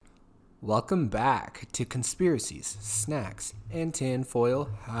Welcome back to Conspiracies, Snacks, and Tinfoil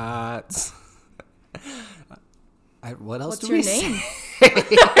Hats. What else What's do we your name?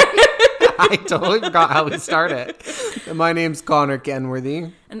 say? I totally forgot how we started. My name's Connor Kenworthy.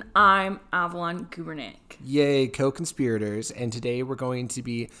 And I'm Avalon Gubernick. Yay, co-conspirators. And today we're going to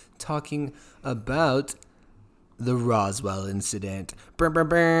be talking about the Roswell incident. Brr, brr,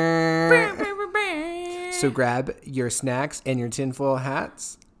 brr. So grab your snacks and your tinfoil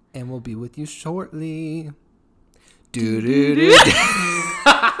hats, and we'll be with you shortly. Do-do-do.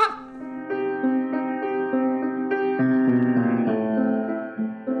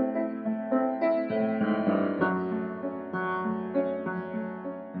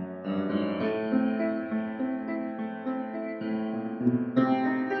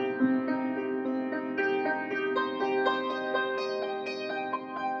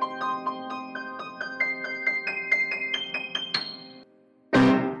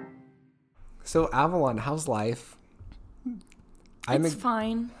 So, Avalon, how's life? It's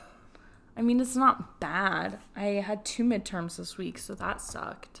fine. I mean, it's not bad. I had 2 midterms this week, so that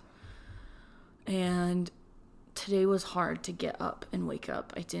sucked. And today was hard to get up and wake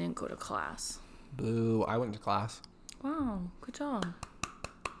up. I didn't go to class. Boo, I went to class. Wow, good job.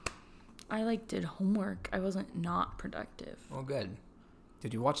 I did homework. I wasn't not productive. Oh, good.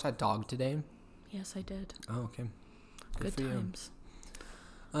 Did you watch that dog today? Yes, I did. Oh, okay. Good for times.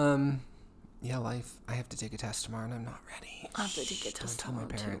 You. Yeah, life. I have to take a test tomorrow, and I'm not ready. I have to take a test Don't tell my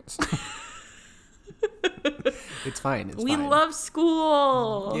tomorrow, parents. It's fine. We love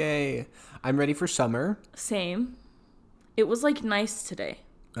school. Yay. I'm ready for summer. Same. It was nice today.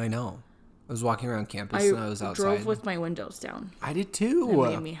 I know. I was walking around campus and I was outside. Drove with my windows down. I did too. It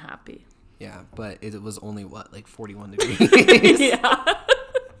made me happy. Yeah, but it was only 41 degrees. Yeah.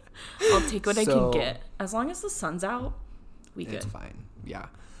 I'll take what I can get. As long as the sun's out, we good. It's fine. Yeah.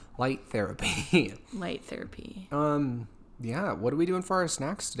 Light therapy. Light therapy. Yeah, what are we doing for our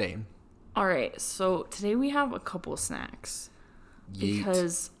snacks today? All right, so today we have a couple snacks. Yeet.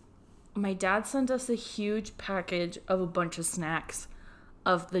 Because my dad sent us a huge package of a bunch of snacks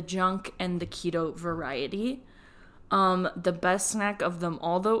of the junk and the keto variety. The best snack of them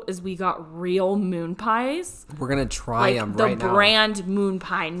all, though, is we got real moon pies. We're going to try them right now. The brand moon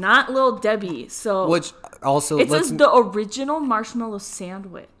pie, not Little Debbie. So which also... It says the original marshmallow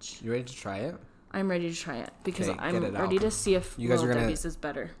sandwich. You ready to try it? I'm ready to try it because Okay, I'm ready to see if you guys Little are gonna... Debbie's is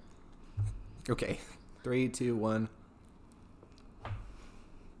better. Okay. 3, 2, 1.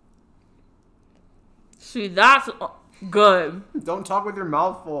 See, that's good. Don't talk with your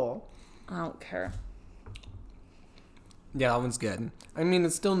mouth full. I don't care. Yeah, that one's good. I mean,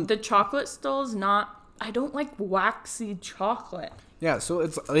 it's still... The chocolate still is not... I don't like waxy chocolate. Yeah, so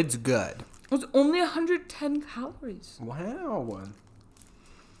it's good. It's only 110 calories. Wow.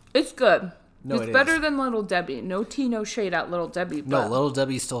 It's good. No, it's better than Little Debbie. No tea, no shade at Little Debbie. No, Little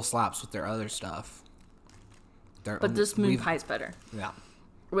Debbie still slaps with their other stuff. But this moon pie's better. Yeah.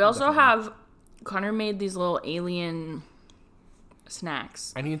 We also have... Connor made these little alien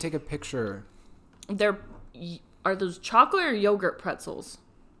snacks. I need to take a picture. Are those chocolate or yogurt pretzels?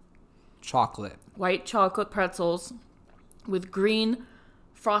 Chocolate. White chocolate pretzels with green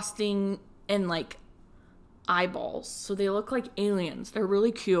frosting and eyeballs. So they look like aliens. They're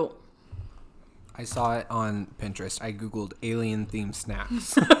really cute. I saw it on Pinterest. I Googled alien themed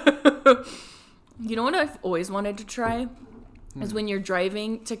snacks. You know what I've always wanted to try? Is when you're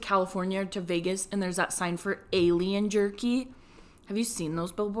driving to California or to Vegas and there's that sign for alien jerky. Have you seen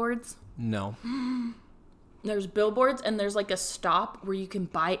those billboards? No. There's billboards and there's a stop where you can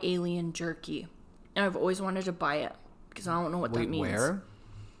buy alien jerky. And I've always wanted to buy it because I don't know what that means. Where?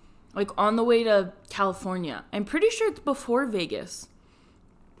 On the way to California. I'm pretty sure it's before Vegas.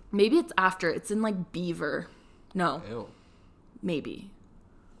 Maybe it's after. It's in Beaver. No. Ew. Maybe.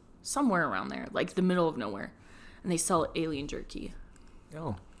 Somewhere around there. The middle of nowhere. And they sell alien jerky.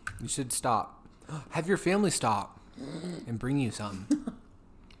 Oh, you should stop. Have your family stop and bring you some.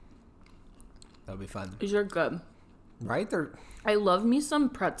 That'll be fun. These are good. Right? I love me some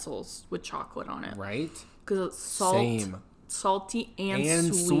pretzels with chocolate on it. Right? Because it's salty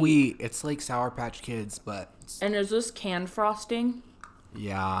and sweet. It's like Sour Patch Kids, but... And is this canned frosting?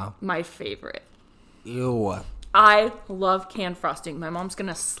 Yeah. My favorite. Ew. I love canned frosting. My mom's going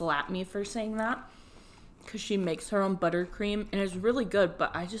to slap me for saying that. Because she makes her own buttercream. And it's really good,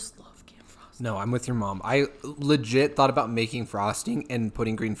 but I just love canned frosting. No, I'm with your mom. I legit thought about making frosting and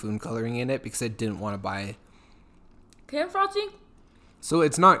putting green food coloring in it because I didn't want to buy... Canned frosting? So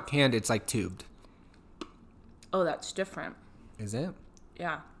it's not canned, it's tubed. Oh, that's different. Is it?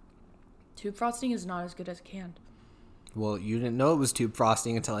 Yeah. Tube frosting is not as good as canned. Well, you didn't know it was tube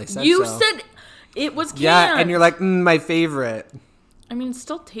frosting until I said You so. said it was canned. Yeah, and you're like, my favorite. I mean, it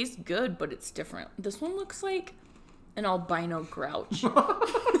still tastes good, but it's different. This one looks like an albino grouch.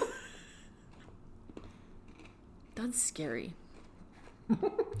 That's scary.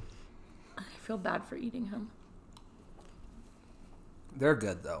 I feel bad for eating him. They're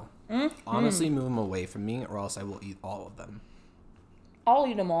good, though. Mm-hmm. Honestly, move them away from me, or else I will eat all of them. I'll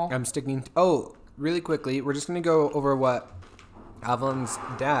eat them all. I'm sticking... really quickly, we're just going to go over what Avalon's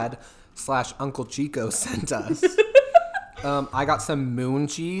dad / Uncle Chico sent us. I got some moon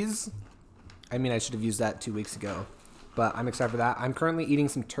cheese. I mean, I should have used that 2 weeks ago, but I'm excited for that. I'm currently eating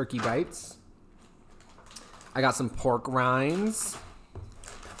some turkey bites. I got some pork rinds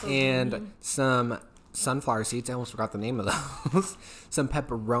and some sunflower seeds. I almost forgot the name of those. Some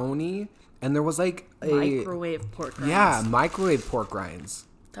pepperoni, and there was like a microwave pork rinds. Yeah, microwave pork rinds.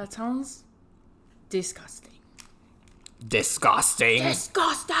 That sounds disgusting. Disgusting.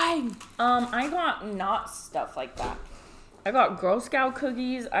 I got not stuff like that. I got Girl Scout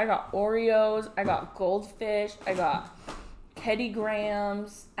cookies. I got Oreos. I got Goldfish. I got Teddy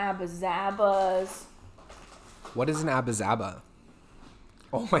Grahams, Abba Zabbas. What is an Abba Zaba?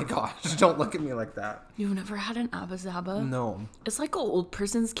 Oh my gosh, don't look at me like that. You've never had an Abba Zaba? No. It's like an old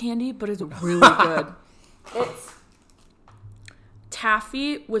person's candy, but it's really good. It's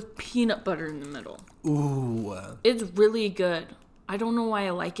taffy with peanut butter in the middle. Ooh. It's really good. I don't know why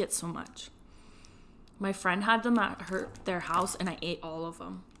I like it so much. My friend had them at their house, and I ate all of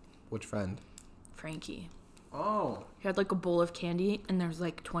them. Which friend? Frankie. Oh. He had like a bowl of candy, and there's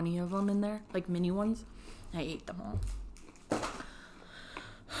like 20 of them in there, like mini ones. I ate them all.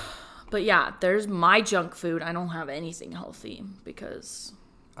 But yeah, there's my junk food. I don't have anything healthy because...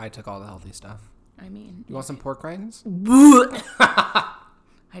 I took all the healthy stuff. I mean... You want some pork rinds?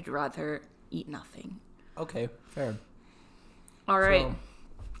 I'd rather eat nothing. Okay, fair. All right.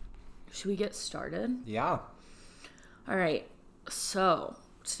 Should we get started? Yeah. All right. So,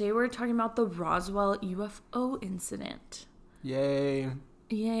 today we're talking about the Roswell UFO incident. Yay.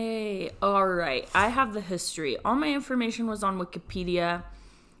 All right. I have the history. All my information was on Wikipedia.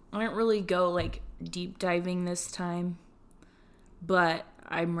 I didn't really go like deep diving this time, but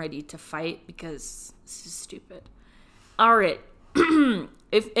I'm ready to fight because this is stupid. All right. And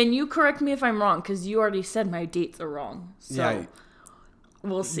you correct me if I'm wrong because you already said my dates are wrong. So yeah.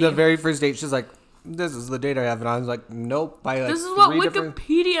 We'll see. The very first date, she's like, "This is the date I have," and I was like, "Nope." By like this is what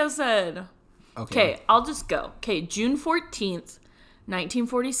Wikipedia said. Okay, I'll just go. Okay, June 14th.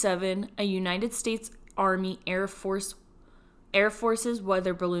 1947, a United States Army Air Force's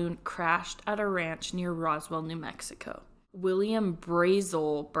weather balloon crashed at a ranch near Roswell, New Mexico. William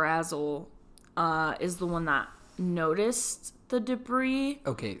Brazel is the one that noticed the debris.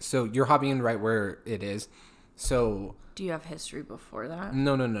 Okay, so you're hopping in right where it is. So... Do you have history before that?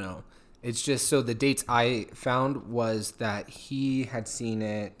 No. It's just so the dates I found was that he had seen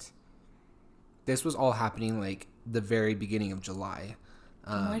it. This was all happening like the very beginning of July.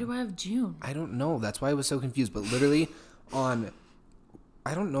 Why do I have June? I don't know. That's why I was so confused. But literally I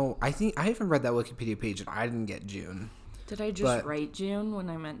don't know. I think I haven't read that Wikipedia page and I didn't get June. Did I just write June when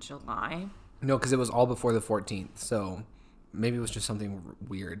I meant July? No, because it was all before the 14th. So maybe it was just something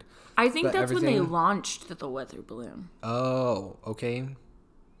weird. I think that's when they launched the weather balloon. Oh, okay.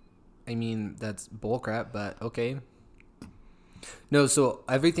 I mean, that's bullcrap, but okay. No, so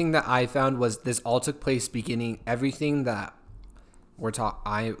everything that I found was this all took place beginning. Everything that we're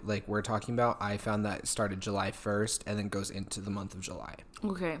talking about, I found that it started July 1st and then goes into the month of July.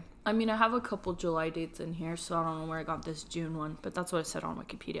 Okay. I mean, I have a couple July dates in here, so I don't know where I got this June one, but that's what it said on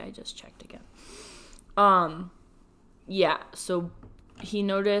Wikipedia. I just checked again. Yeah, so he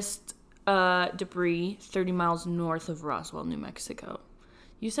noticed debris 30 miles north of Roswell, New Mexico.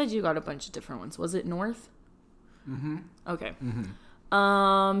 You said you got a bunch of different ones. Was it north? Mm-hmm. Okay.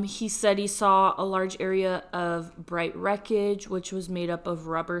 Mm-hmm. He said he saw a large area of bright wreckage, which was made up of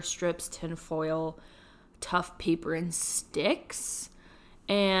rubber strips, tinfoil, tough paper, and sticks.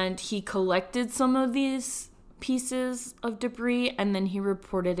 And he collected some of these pieces of debris, and then he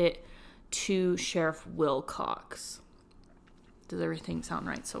reported it to Sheriff Wilcox. Does everything sound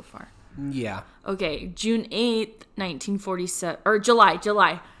right so far? Yeah. Okay, June 8th, 1947, or July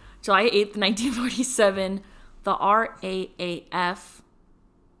 8th, 1947, the RAAF,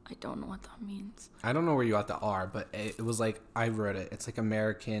 I don't know what that means. I don't know where you got the R, but it was like, I wrote it. It's like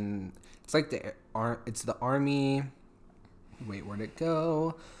American, it's like it's the Army. Wait, where'd it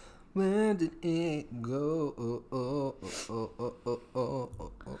go? Where did it go?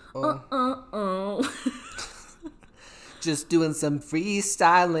 Just doing some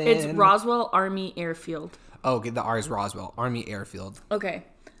freestyling. It's Roswell Army Airfield. Oh, okay, the R is Roswell. Army Airfield. Okay.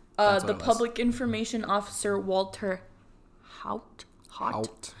 The public information officer, Walter Haut,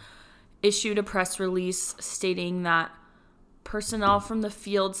 issued a press release stating that personnel from the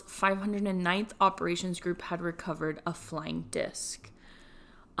field's 509th Operations Group had recovered a flying disc.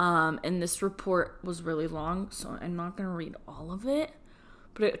 And this report was really long, so I'm not going to read all of it.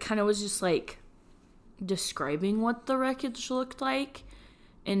 But it kind of was just like describing what the wreckage looked like.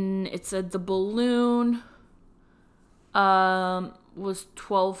 And it said the balloon was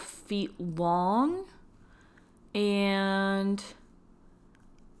 12 feet long. And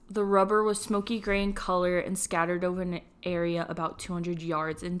the rubber was smoky gray in color and scattered over an area about 200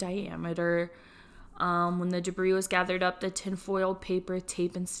 yards in diameter. When the debris was gathered up, the tinfoil, paper,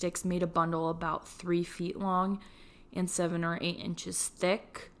 tape, and sticks made a bundle about 3 feet long and 7 or 8 inches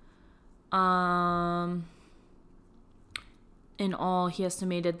thick. In all, he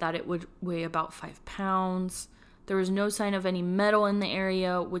estimated that it would weigh about 5 pounds. There was no sign of any metal in the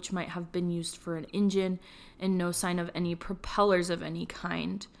area, which might have been used for an engine, and no sign of any propellers of any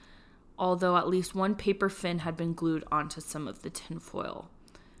kind, although at least one paper fin had been glued onto some of the tinfoil.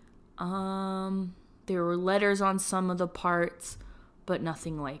 There were letters on some of the parts, but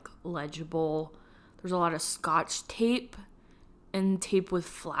nothing like legible. There's a lot of Scotch tape and tape with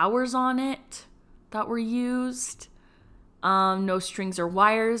flowers on it that were used. No strings or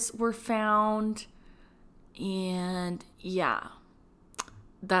wires were found. And yeah,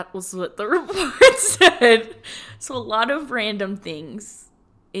 that was what the report said. So a lot of random things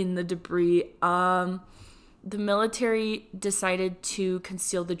in the debris. The military decided to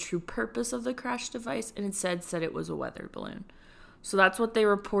conceal the true purpose of the crash device and instead said it was a weather balloon. So that's what they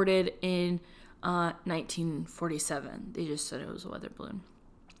reported in 1947. They just said it was a weather balloon.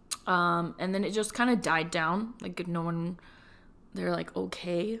 And then it just kind of died down. Like they're like,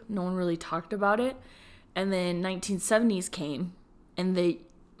 okay, no one really talked about it. And then 1970s came and the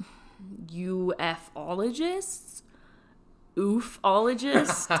ufologists,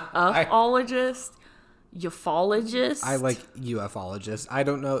 ufologists. I like ufologists. I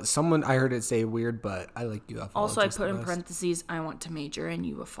don't know. I heard it say weird, but I like ufologists. Also, I put in parentheses, I want to major in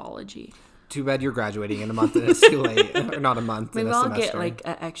ufology. Too bad you're graduating in a month and it's too late. Or not a month, Maybe in a I'll semester. get like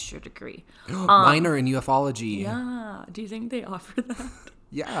an extra degree. Minor in ufology. Yeah. Do you think they offer that?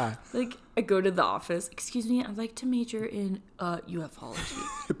 Yeah. Like, I go to the office. Excuse me, I'd like to major in ufology.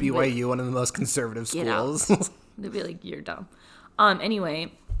 BYU, one of the most conservative schools. They'd be like, you're dumb.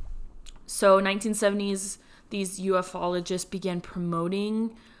 Anyway, so 1970s, these ufologists began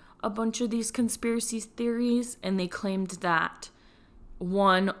promoting a bunch of these conspiracy theories, and they claimed that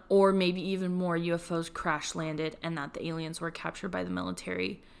one or maybe even more UFOs crash landed and that the aliens were captured by the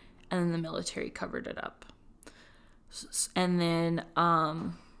military, and then the military covered it up. And then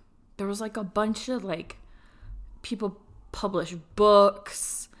there was like a bunch of like people published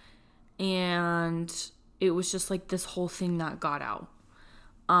books, and it was just like this whole thing that got out.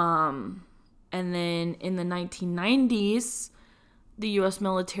 And then in the 1990s, the U.S.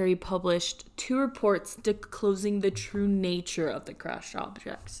 military published 2 reports disclosing the true nature of the crashed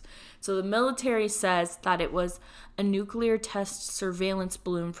objects. So the military says that it was a nuclear test surveillance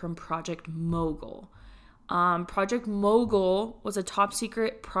balloon from Project Mogul. Project Mogul was a top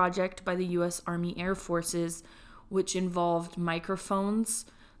secret project by the U.S. Army Air Forces, which involved microphones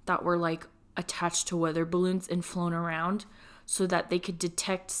that were like attached to weather balloons and flown around so that they could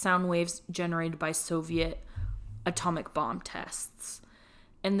detect sound waves generated by Soviet atomic bomb tests.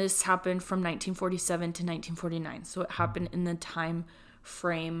 And this happened from 1947 to 1949. So it happened in the time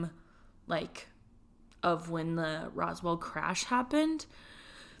frame like of when the Roswell crash happened.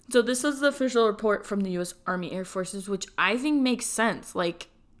 So this is the official report from the U.S. Army Air Forces, which I think makes sense. Like,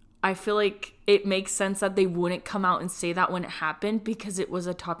 I feel like it makes sense that they wouldn't come out and say that when it happened because it was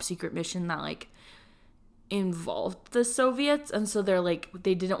a top secret mission that, like, involved the Soviets. And so they're like,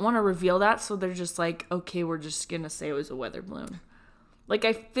 they didn't want to reveal that. So they're just like, okay, we're just going to say it was a weather balloon. Like,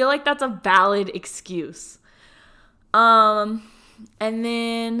 I feel like that's a valid excuse. And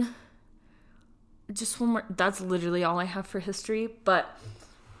then just one more. That's literally all I have for history. But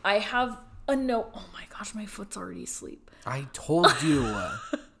I have a note. Oh my gosh, my foot's already asleep. I told you.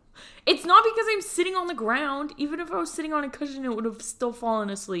 It's not because I'm sitting on the ground. Even if I was sitting on a cushion, it would have still fallen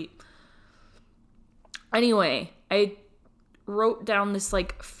asleep. Anyway, I wrote down this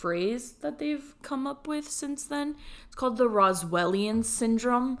like phrase that they've come up with since then. It's called the Roswellian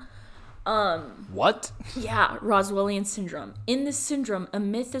syndrome. What? Yeah, Roswellian syndrome. In this syndrome, a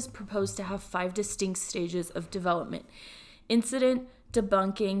myth is proposed to have 5 distinct stages of development: incident,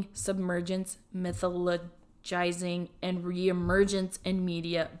 debunking, submergence, mythologizing, and reemergence and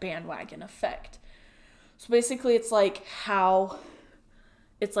media bandwagon effect. So basically it's like how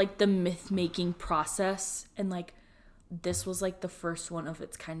it's like the myth making process, and like this was like the first one of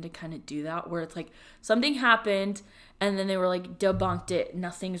its kind to kind of do that, where it's like something happened and then they were like debunked it,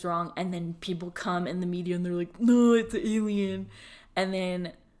 nothing's wrong, and then people come in the media and they're like, no, it's an alien, and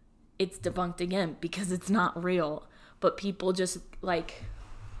then it's debunked again because it's not real, but people just like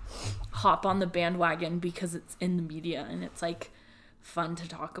hop on the bandwagon because it's in the media and it's like fun to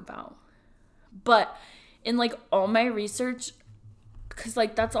talk about. But in like all my research, because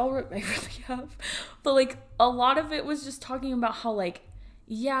like that's all I really have, but like a lot of it was just talking about how like,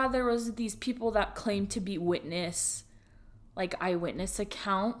 yeah, there was these people that claimed to be eyewitness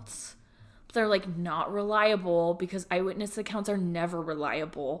accounts, but they're like not reliable because eyewitness accounts are never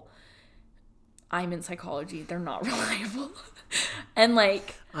reliable. I'm in psychology, they're not reliable. And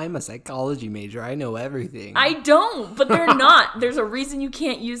like, I'm a psychology major, I know everything. I don't, but they're not. There's a reason you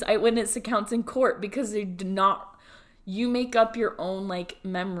can't use eyewitness accounts in court, because they do not. You make up your own like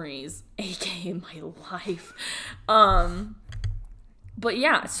memories, aka my life. But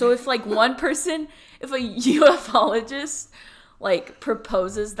yeah, so if like one person, if a ufologist like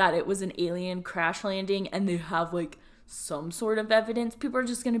proposes that it was an alien crash landing and they have like some sort of evidence, people are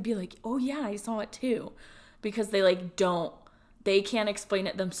just gonna be like, oh yeah, I saw it too, because they can't explain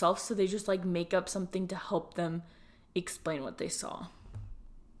it themselves, so they just like make up something to help them explain what they saw.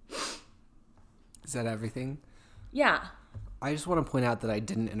 Is that everything? Yeah. I just want to point out that I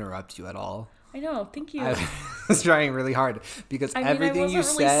didn't interrupt you at all. I know, thank you. I was trying really hard because everything you said.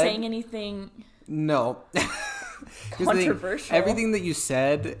 I wasn't really saying anything. No. Controversial. Everything that you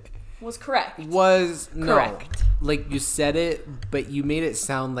said was correct. Correct. Like you said it, but you made it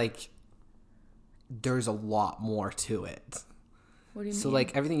sound like there's a lot more to it. What do you mean? So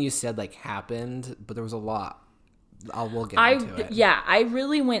like everything you said like happened, but there was a lot. We'll get into it. Yeah, I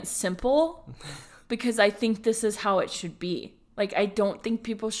really went simple because I think this is how it should be. Like, I don't think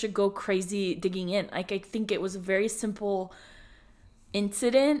people should go crazy digging in. Like, I think it was a very simple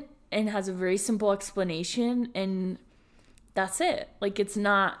incident and has a very simple explanation, and that's it. Like, it's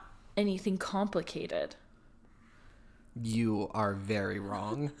not anything complicated. You are very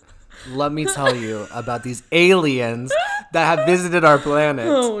wrong. Let me tell you about these aliens that have visited our planet.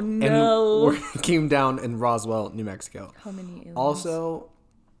 Oh, no. And came down in Roswell, New Mexico. How many aliens? Also,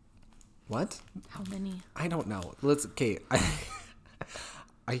 what? How many? I don't know. Okay.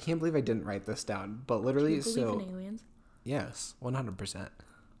 I can't believe I didn't write this down, but literally, do you believe in aliens? Yes, 100%.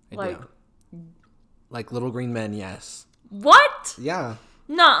 Like, like little green men, yes. What? Yeah.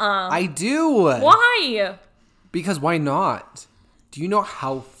 Nuh-uh. I do. Why? Because why not? Do you know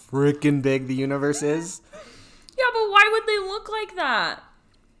how freaking big the universe is? Yeah, but why would they look like that?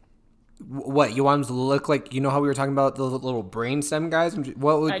 What, you want them to look like, you know how we were talking about the little brainstem guys?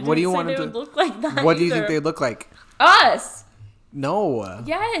 What do you want them to look like that? What do you think they look like? Us. No.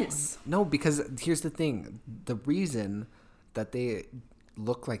 Yes. No, because here's the thing. The reason that they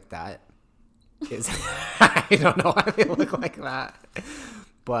look like that is I don't know why they look like that.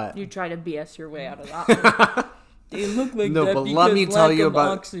 But you try to BS your way out of that one. They look like no, that but because let me tell you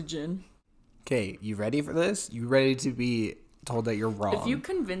about oxygen. Okay, you ready for this? You ready to be told that you're wrong? If you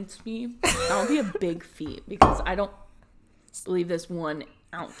convince me, that'll be a big feat because I don't believe this 1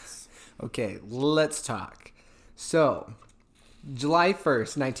 ounce. Okay, let's talk. So, July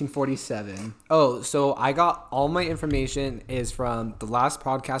 1st, 1947. Oh, so I got all my information is from the last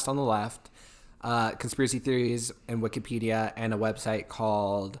podcast on the left, conspiracy theories and Wikipedia, and a website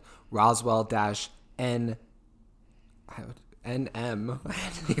called Roswell-NM. I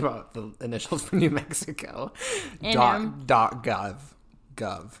had to think about the initials for New Mexico. .gov.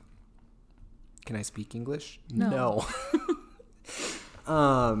 Can I speak English? No.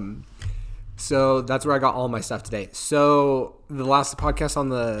 So that's where I got all my stuff today. So the last podcast on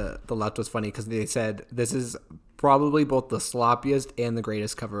the left was funny because they said this is probably both the sloppiest and the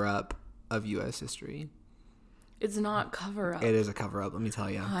greatest cover-up of U.S. history. It's not cover-up. It is a cover-up, let me tell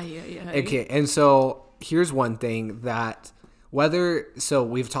you. Yeah. Okay, and so here's one thing that so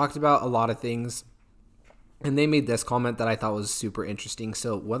we've talked about a lot of things, and they made this comment that I thought was super interesting.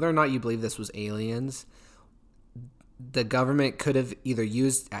 So whether or not you believe this was aliens, the government could have either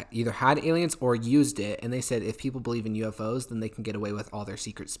had aliens or used it, and they said if people believe in UFOs, then they can get away with all their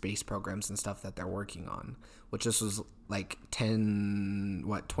secret space programs and stuff that they're working on, which this was like 20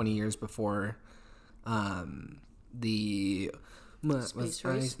 years before the space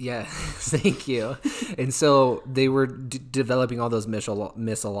race. Yeah, thank you. And so they were developing all those missile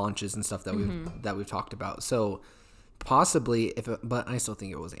launches and stuff that we've talked about. So possibly, but I still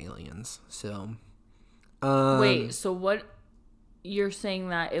think it was aliens. So wait, so what? you're saying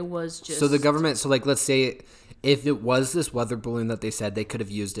that it was just... So the government, so like, let's say if it was this weather balloon that they said, they could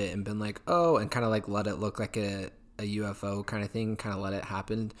have used it and been like, oh, and kind of like let it look like a UFO kind of thing, kind of let it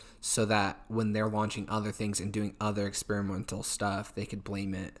happen so that when they're launching other things and doing other experimental stuff, they could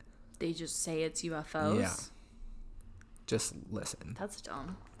blame it. They just say it's UFOs? Yeah. Just listen. That's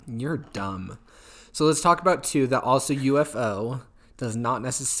dumb. You're dumb. So let's talk about two that also UFO does not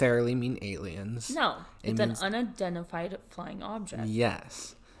necessarily mean aliens. No, it's an unidentified flying object.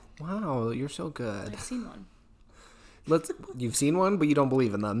 Yes. Wow, you're so good. I've seen one. You've seen one, but you don't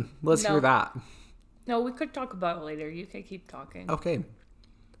believe in them. Let's hear that. No, we could talk about it later. You can keep talking. Okay.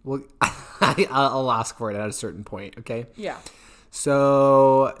 Well, I'll ask for it at a certain point, okay? Yeah.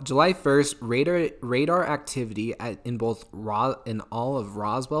 So, July 1st, radar activity in all of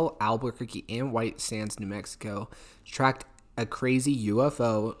Roswell, Albuquerque, and White Sands, New Mexico, tracked a crazy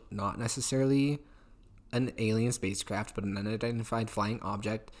UFO, not necessarily an alien spacecraft, but an unidentified flying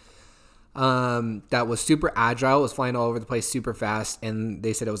object that was super agile, was flying all over the place super fast, and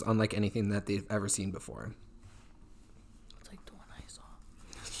they said it was unlike anything that they've ever seen before. It's like the one I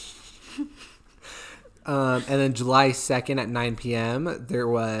saw. And then July 2nd at 9 p.m., there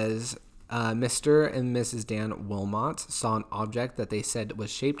was Mr. and Mrs. Dan Wilmot saw an object that they said was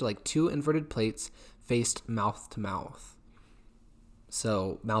shaped like two inverted plates faced mouth to mouth.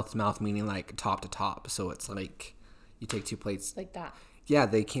 So mouth to mouth meaning like top to top. So it's like you take two plates. Like that. Yeah,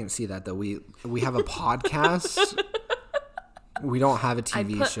 they can't see that though. We have a podcast. We don't have a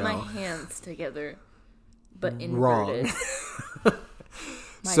TV show. I put my hands together, but inverted. Wrong.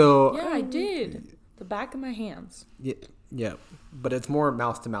 So yeah, I did. The back of my hands. Yeah, but it's more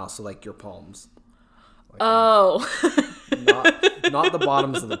mouth to mouth, so like your palms. Like, oh. not the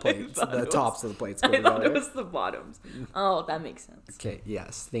bottoms of the plates, the tops of the plates. I thought it was the bottoms. Oh, that makes sense. Okay,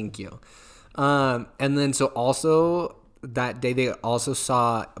 yes, thank you. And then so also that day they also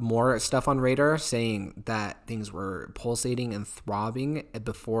saw more stuff on radar saying that things were pulsating and throbbing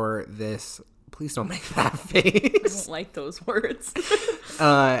before this. Please don't make that face. I don't like those words.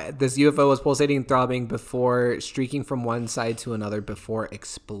 This UFO was pulsating and throbbing before streaking from one side to another before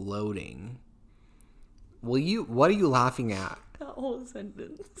exploding. What are you laughing at? That whole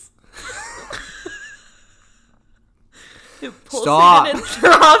sentence. It pulsated and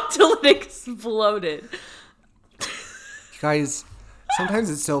throbbed till it exploded. Guys, sometimes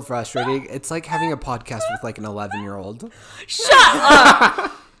it's so frustrating. It's like having a podcast with like an 11-year-old. Shut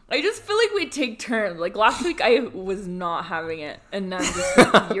up! I just feel like we take turns. Like last week I was not having it, and now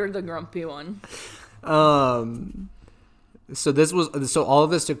you're the grumpy one. So all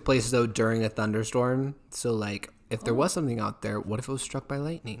of this took place though during a thunderstorm. So like if there was something out there, what if it was struck by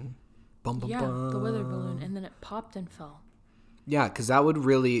lightning? Bum, bum, bum. The weather balloon, and then it popped and fell. Yeah, because that would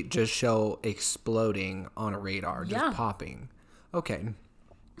really just show exploding on a radar, just popping. Okay.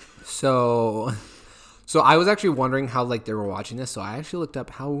 So I was actually wondering how like they were watching this. So I actually looked up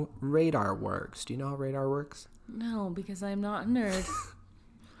how radar works. Do you know how radar works? No, because I'm not a nerd.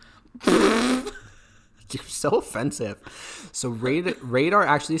 You're so offensive. So radar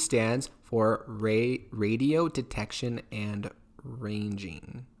actually stands for radio detection and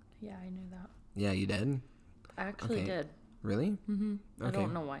ranging. Yeah, I knew that. Yeah, you did? I actually did. Really? Mm-hmm. Okay. I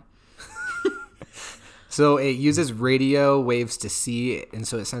don't know why. So it uses radio waves to see, and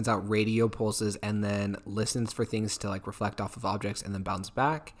so it sends out radio pulses and then listens for things to like reflect off of objects and then bounce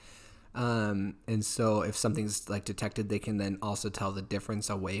back. And so if something's like detected, they can then also tell the difference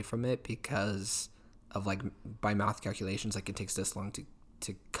away from it because of like by math calculations, like it takes this long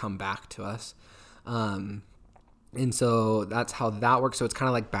to come back to us. And so that's how that works. So it's kind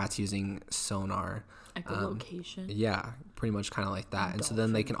of like bats using sonar. Echolocation. Yeah, pretty much kind of like that. And so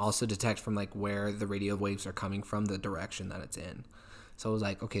then they can also detect from like where the radio waves are coming from, the direction that it's in. So I was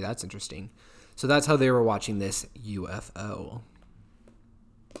like, okay, that's interesting. So that's how they were watching this UFO.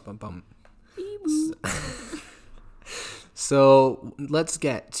 Bum bum. So let's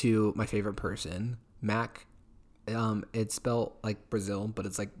get to my favorite person, Mac. It's spelled like Brazil, but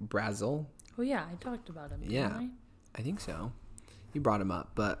it's like Brazil. Oh yeah, I talked about him. Yeah, I think so. You brought him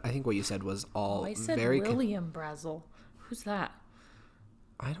up, but I think what you said was all I said very... William Brazel. Who's that?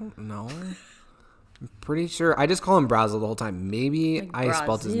 I don't know. I'm pretty sure. I just call him Brazel the whole time. Maybe like I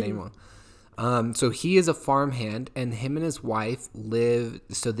spelled his name wrong. So he is a farmhand, and him and his wife lived...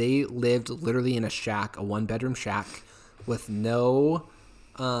 So they lived literally in a shack, a one-bedroom shack, with no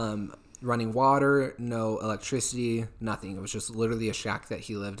running water, no electricity, nothing. It was just literally a shack that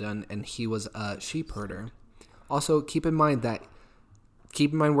he lived in, and he was a sheep herder. Also, keep in mind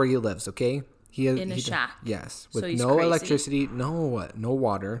where he lives, okay? In a shack. Yes, with no electricity, no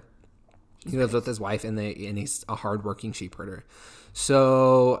water. He lives with his wife, and he's a hardworking sheep herder.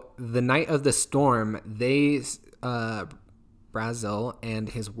 So the night of the storm, Brazil and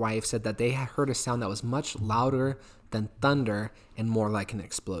his wife said that they had heard a sound that was much louder than thunder and more like an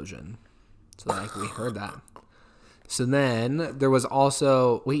explosion. So like we heard that. So then there was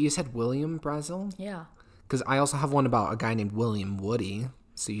also, wait, you said William Brazil? Yeah. Because I also have one about a guy named William Woody.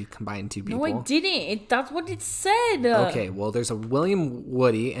 So you combine two people. No, I didn't. That's what it said. Okay, well, there's a William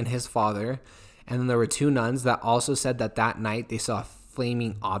Woody and his father. And then there were two nuns that also said that night they saw a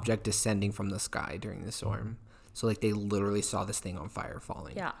flaming object descending from the sky during the storm. So, like, they literally saw this thing on fire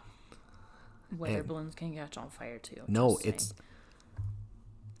falling. Yeah. Weather balloons can catch on fire, too. No,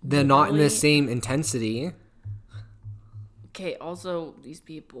 they're not in the same intensity. Okay, also, these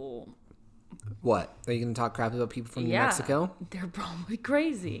people... What? Are you going to talk crap about people from New Mexico? They're probably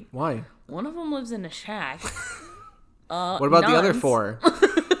crazy. Why? One of them lives in a shack. What about the other four?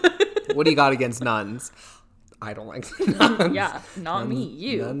 What do you got against nuns? I don't like nuns. Yeah, not me.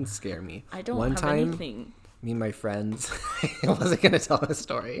 You. Nuns scare me. I don't have anything. Me and my friends. I wasn't going to tell a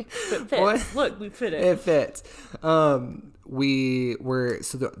story. It fits. Look, we fit it. It fits. We were,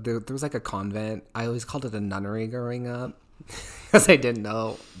 so there was like a convent. I always called it a nunnery growing up because I didn't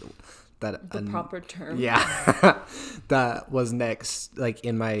know that the proper term. Yeah. That was next, like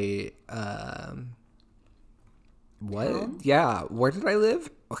in my, what? Town? Yeah. Where did I live?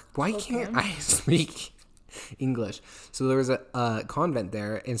 Why can't I speak English? So there was a convent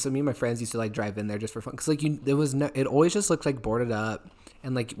there, and so me and my friends used to like drive in there just for fun, because like it always just looked like boarded up,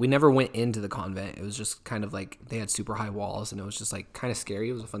 and like we never went into the convent. It was just kind of like they had super high walls, and it was just like kind of scary.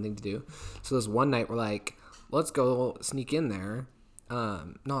 It was a fun thing to do. So this one night we're like, let's go sneak in there.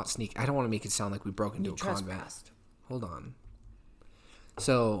 Not sneak. I don't want to make it sound like we broke into a convent. Hold on.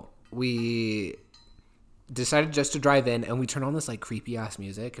 So we decided just to drive in, and we turn on this like creepy ass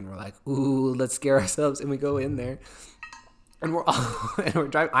music, and we're like, ooh, let's scare ourselves. And we go in there, and we're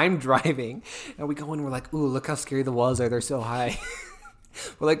driving. I'm driving, and we go in, we're like, ooh, look how scary the walls are. They're so high.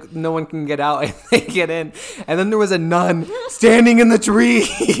 We're like, no one can get out, and they get in. And then there was a nun standing in the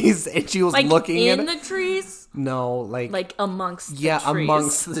trees, and she was like looking in the trees. No, like amongst the trees. Yeah,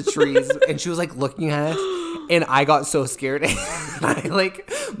 amongst the trees. And she was like looking at us, and I got so scared. And I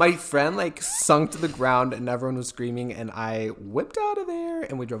like, my friend like sunk to the ground, and everyone was screaming, and I whipped out of there,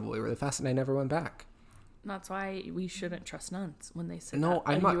 and we drove away really fast, and I never went back. That's why we shouldn't trust nuns when they say no,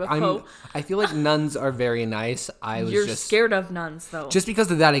 that. I'm not. I feel like nuns are very nice. You're just scared of nuns, though. Just because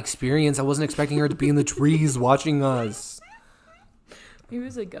of that experience, I wasn't expecting her to be in the trees watching us. Maybe it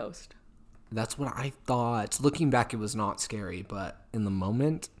was a ghost. That's what I thought. Looking back, it was not scary, but in the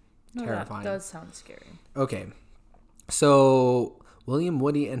moment, terrifying. That does sound scary. Okay, so William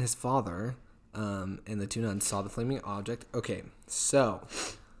Woody and his father, and the two nuns saw the flaming object. Okay, so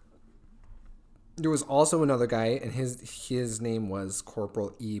there was also another guy, and his name was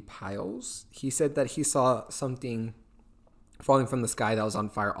Corporal E. Piles. He said that he saw something falling from the sky that was on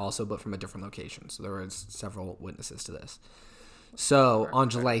fire also, but from a different location. So there was several witnesses to this. So on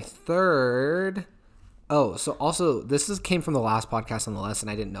July 3rd, so also this came from the last podcast on the list, and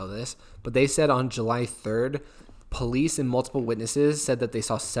I didn't know this, but they said on July 3rd, police and multiple witnesses said that they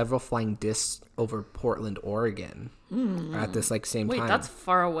saw several flying discs over Portland, Oregon at this like same time. Wait, that's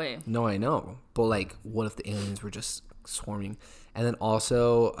far away. No, I know. But like, what if the aliens were just swarming? And then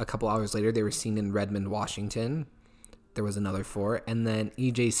also a couple hours later, they were seen in Redmond, Washington. There was another 4. And then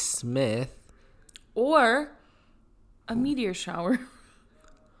E.J. Smith. Or a meteor shower.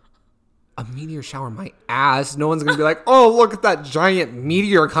 A meteor shower, my ass. No one's going to be like, oh, look at that giant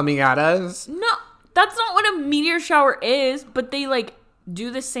meteor coming at us. No, that's not what a meteor shower is, but they like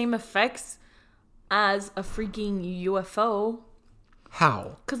do the same effects as a freaking UFO.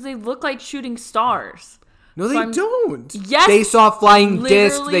 How? Because they look like shooting stars. No, they don't. Yes. They saw flying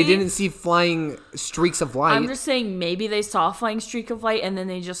discs. They didn't see flying streaks of light. I'm just saying maybe they saw a flying streak of light and then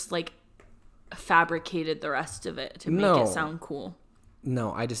they just like fabricated the rest of it to make it sound cool.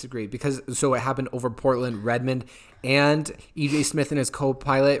 No, I disagree, because so it happened over Portland, Redmond, and E.J. Smith and his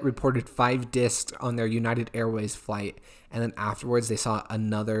co-pilot reported 5 discs on their United Airways flight, and then afterwards they saw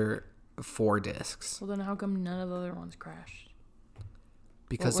another 4 discs. Well, then how come none of the other ones crashed?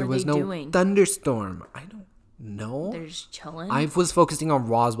 Because there was no thunderstorm. I don't know. They're just chilling. I was focusing on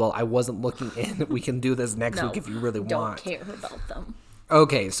Roswell. I wasn't looking in. We can do this next week if you really want. Don't care about them.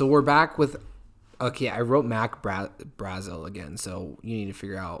 Okay, so we're back with. Okay, I wrote Mac Brazil again, so you need to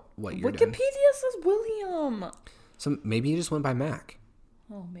figure out what you're doing. Wikipedia says William. So maybe you just went by Mac.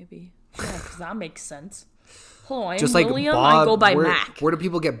 Oh, maybe. Yeah, because that makes sense. Hello, I'm just like William. Bob, I go by Mac. Where do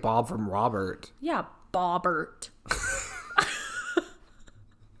people get Bob from? Robert. Yeah, Bobbert.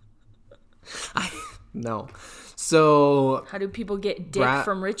 No. So how do people get dick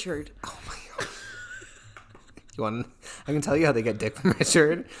from Richard? Oh my god. You want? I can tell you how they get dick from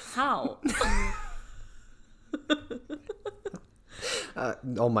Richard. How?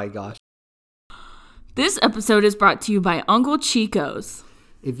 Oh my gosh. This episode is brought to you by Uncle Chico's.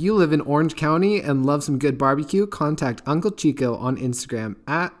 If you live in Orange County and love some good barbecue, contact Uncle Chico on Instagram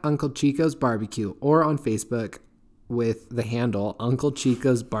at Uncle Chico's Barbecue or on Facebook with the handle Uncle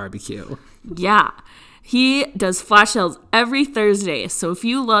Chico's Barbecue. Yeah. He does flash sales every Thursday. So if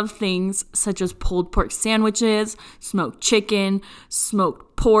you love things such as pulled pork sandwiches, smoked chicken,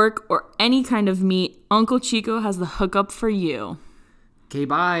 smoked pork, or any kind of meat, Uncle Chico has the hookup for you. Okay,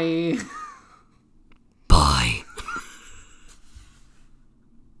 bye. Bye.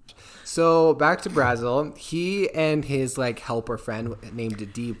 So back to Brazil. He and his like helper friend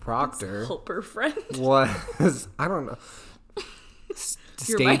named D. Proctor. Helper friend? Was, I don't know,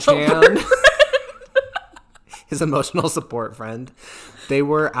 stagehand. His emotional support friend. They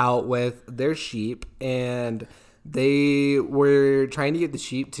were out with their sheep and they were trying to get the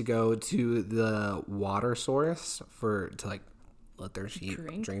sheep to go to the water source to like let their sheep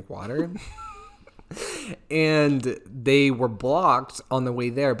drink water. And they were blocked on the way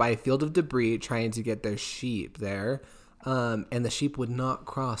there by a field of debris trying to get their sheep there. And the sheep would not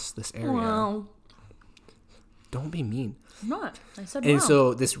cross this area. Wow. Don't be mean. I'm not. I said And wow.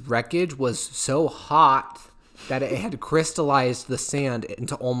 so this wreckage was so hot that it had crystallized the sand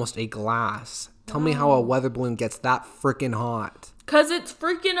into almost a glass. Tell me how a weather balloon gets that freaking hot. Because it's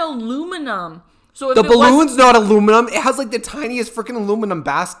freaking aluminum. So if The balloon's not aluminum. It has like the tiniest freaking aluminum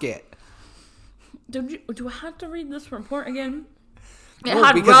basket. Do I have to read this report again? It No,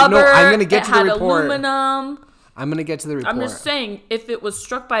 had because, rubber. no, I'm gonna get it to the had report. aluminum. I'm going to get to the report. I'm just saying, if it was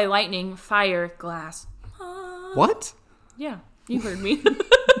struck by lightning, fire, glass. What? Yeah, you heard me.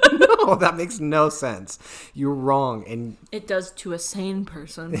 No, that makes no sense. You're wrong. And It does to a sane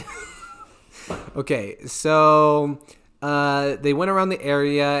person. okay, so they went around the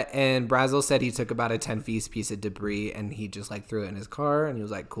area and Brazil said he took about a 10-piece of debris and he just like threw it in his car and he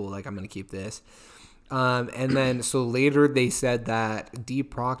was like, cool, like I'm going to keep this. And then so later they said that D.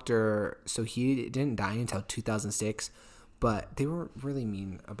 Proctor, so he didn't die until 2006, but they were really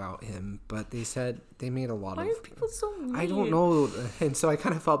mean about him. But they said they made a lot Why of... are people so mean? I don't know. And so I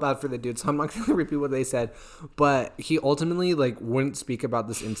kind of felt bad for the dude, so I'm not going to repeat what they said. But he ultimately like wouldn't speak about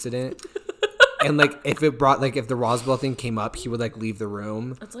this incident. And like if the Roswell thing came up, he would like leave the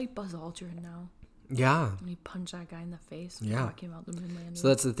room. It's like Buzz Aldrin now. Yeah. When he punched that guy in the face. Yeah. Talking about the moon landing. So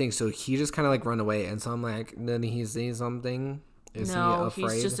that's the thing. So he just kind of like run away. And so I'm like, did he say something? Is he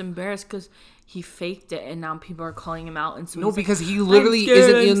afraid? He's just embarrassed because he faked it and now people are calling him out. And so no, because he literally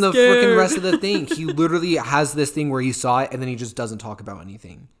isn't in the freaking rest of the thing. He literally has this thing where he saw it and then he just doesn't talk about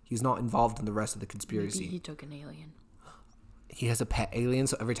anything. He's not involved in the rest of the conspiracy. Maybe he took an alien. He has a pet alien,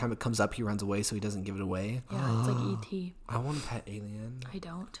 so every time it comes up, he runs away so he doesn't give it away. Yeah, it's like E.T. I want a pet alien. I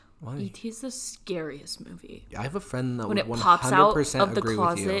don't. Why? E.T. is the scariest movie. I have a friend that When would it 100% pops out of the agree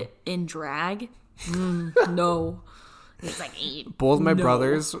with you. closet in drag, no. It's like, Both my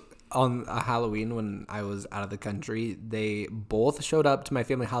brothers on a Halloween when I was out of the country, they both showed up to my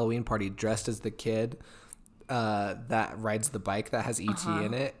family Halloween party dressed as the kid that rides the bike that has E.T.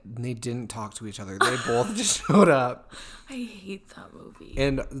 in it. And they didn't talk to each other. They both just showed up. I hate that movie.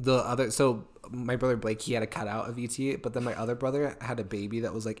 And so my brother Blake, he had a cutout of E.T., but then my other brother had a baby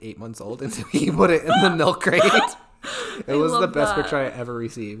that was like 8 months old, and so he put it in the milk crate. It was the best picture I ever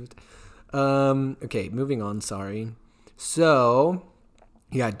received. Okay, moving on, sorry. So,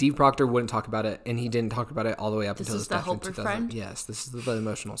 yeah, D. Proctor wouldn't talk about it, and he didn't talk about it all the way up until his death in 2000. Friend? Yes, this is the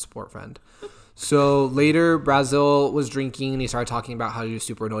emotional support friend. So later, Brazil was drinking, and he started talking about how he was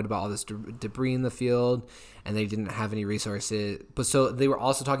super annoyed about all this debris in the field, and they didn't have any resources. But so they were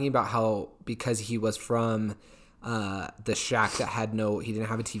also talking about how because he was from the shack that had he didn't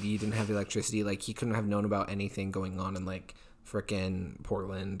have a TV, didn't have electricity, like he couldn't have known about anything going on in like frickin'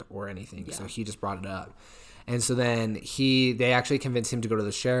 Portland or anything. Yeah. So he just brought it up. And so then they actually convinced him to go to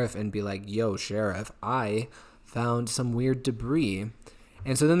the sheriff and be like, yo, sheriff, I found some weird debris.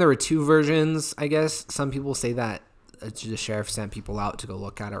 And so then there were two versions, I guess. Some people say that the sheriff sent people out to go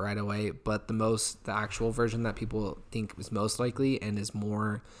look at it right away. But the actual version that people think was most likely and is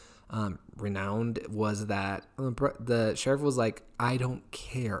more renowned was that the sheriff was like, I don't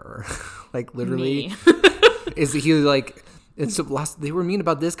care. Like literally. Is he like... And so they were mean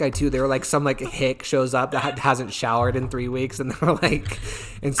about this guy too. They were like, some like hick shows up that hasn't showered in 3 weeks, and they were like,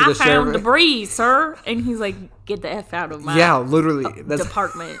 and so I found debris, sir. And he's like, get the F out of my literally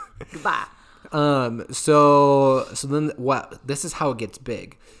department. Goodbye. So then what? This is how it gets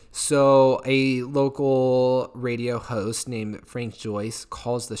big. So a local radio host named Frank Joyce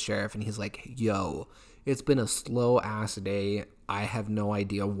calls the sheriff and he's like, yo, it's been a slow ass day. I have no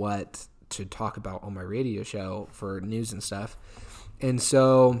idea what to talk about on my radio show for news and stuff. And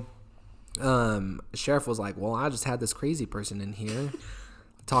so sheriff was like, well, I just had this crazy person in here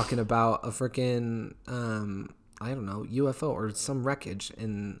talking about a freaking, I don't know, UFO or some wreckage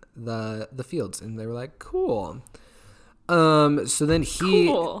in the fields. And they were like, cool. So then he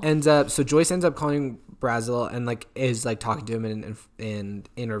ends up, so Joyce ends up calling Brazel and like is like talking to him and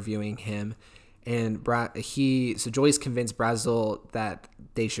interviewing him. And so Joyce convinced Brazel that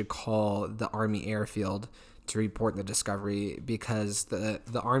they should call the Army airfield to report the discovery, because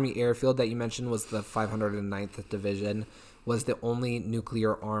the Army airfield that you mentioned was the 509th Division, was the only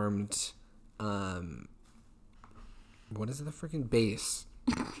nuclear armed, what is it, the freaking base?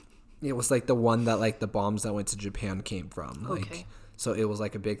 It was like the one that like the bombs that went to Japan came from. Like, okay. So it was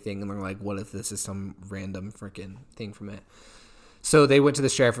like a big thing, and they're like, what if this is some random freaking thing from it? So they went to the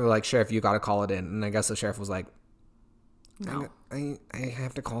sheriff and were like, sheriff, you got to call it in. And I guess the sheriff was like, no, I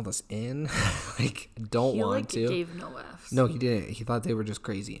have to call this in. Like, don't want to. He gave no Fs. No, he didn't. He thought they were just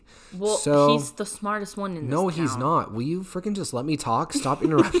crazy. Well, so, he's the smartest one in this town. No, he's not. Will you freaking just let me talk? Stop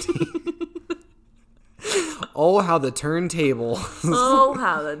interrupting. Oh, how the turntables. Oh,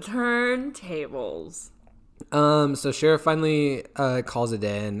 how the turntables. So sheriff finally calls it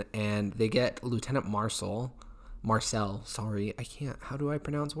in, and they get Lieutenant Marcel, sorry, I can't, how do I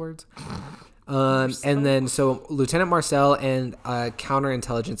pronounce words? And then so Lieutenant Marcel and a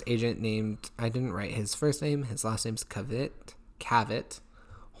counterintelligence agent named, I didn't write his first name, his last name's Cavett.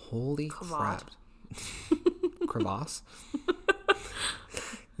 Holy crap. Crevasse.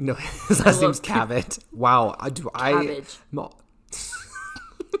 No, his last name's Cavett. Wow. Cabbage.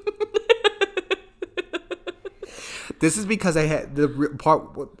 This is because I had the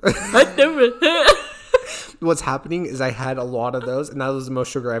part. What's happening is I had a lot of those, and that was the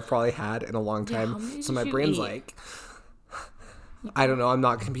most sugar I've probably had in a long time. Yeah, so my brain's like, I don't know, I'm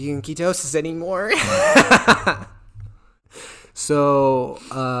not going to be in ketosis anymore. So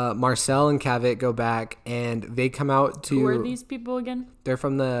Marcel and Cavett go back, and they come out to... Who are these people again? They're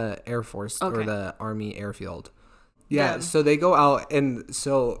from the Air Force, or the Army airfield. Yeah, so they go out, and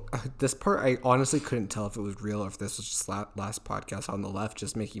so this part, I honestly couldn't tell if it was real or if this was just last podcast on the left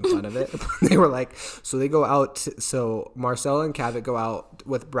just making fun of it. They were like, so they go out, so Marcel and Cavett go out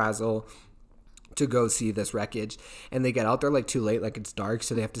with Brazel to go see this wreckage, and they get out there like too late, like it's dark,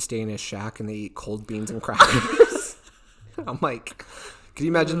 so they have to stay in his shack, and they eat cold beans and crackers. I'm like, can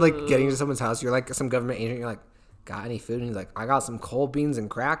you imagine like getting to someone's house, you're like some government agent, you're like, got any food? And he's like, I got some cold beans and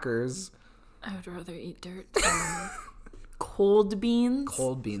crackers. I would rather eat dirt. Cold beans?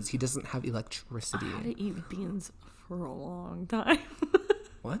 Cold beans. He doesn't have electricity. I had to eat beans for a long time.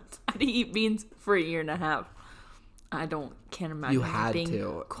 What? I had to eat beans for a year and a half. Can't imagine you had being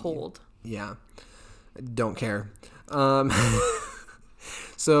to. Cold. Yeah. Don't care.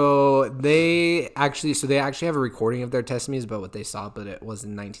 So they actually have a recording of their testimonies about what they saw, but it was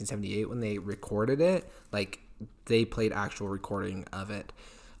in 1978 when they recorded it. Like, they played actual recording of it.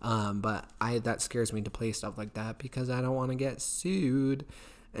 But that scares me to play stuff like that because I don't want to get sued.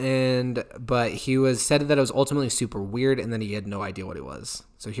 But he said that it was ultimately super weird, and then he had no idea what it was.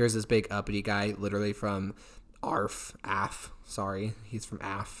 So here's this big uppity guy, literally from AF. Sorry, he's from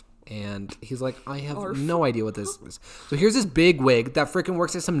AF. And he's like, I have no idea what this is. So here's this big wig that freaking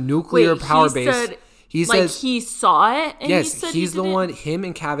works at some nuclear power base. He says he saw it. And yes, he's the one. Him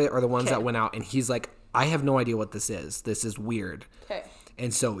and Cavett are the ones that went out, and he's like, I have no idea what this is. This is weird. Okay.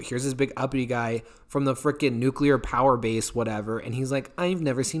 And so here's this big uppity guy from the freaking nuclear power base, whatever. And he's like, I've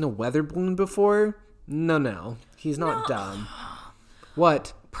never seen a weather balloon before. No, he's not dumb.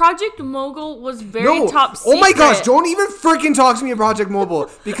 What? Project Mogul was very top secret. Oh my gosh, don't even freaking talk to me about Project Mogul.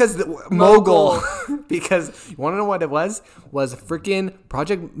 Because Mogul. Because you want to know what it was? Was freaking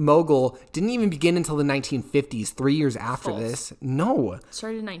Project Mogul didn't even begin until the 1950s, 3 years after this. No. It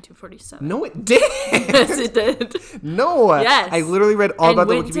started in 1947. No, it did. Yes, it did. No. Yes. I literally read all about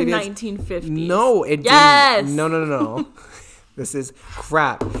the Wikipedia. Went to 1950s. No, it didn't. No. This is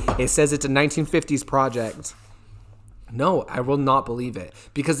crap. It says it's a 1950s project. No, I will not believe it,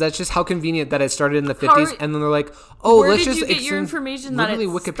 because that's just how convenient that it started in the 50s, and then they're like, "Oh, let's just." Where did you get your information that it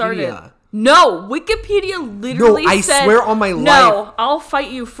Wikipedia. Started? No, Wikipedia literally said. No, I swear on my life. No, I'll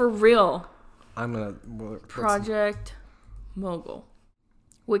fight you for real. I'm gonna. Project Mogul,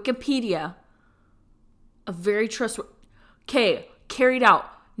 Wikipedia, a very trustworthy. Okay, carried out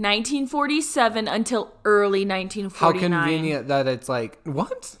 1947 until early 1949. How convenient that it's like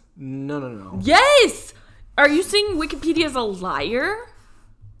what? No. Yes. Are you saying Wikipedia is a liar?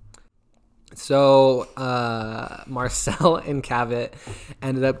 So Marcel and Cavett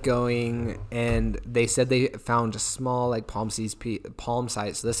ended up going, and they said they found a small like palm size.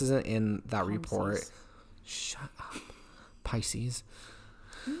 So this isn't in that report. Pisces. Shut up, Pisces.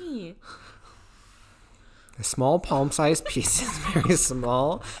 Me. A small palm-sized pieces, very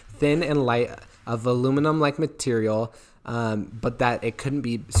small, thin and light, of aluminum-like material, but that it couldn't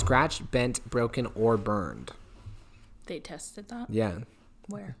be scratched, bent, broken, or burned. They tested that? Yeah.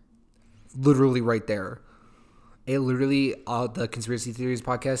 Where? Literally right there. It literally, the Conspiracy Theories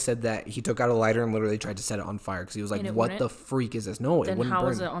podcast said that he took out a lighter and literally tried to set it on fire because he was like, what the freak is this? No, then it wouldn't how burn.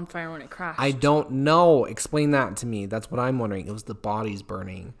 was it on fire when it crashed? I don't know. Explain that to me. That's what I'm wondering. It was the bodies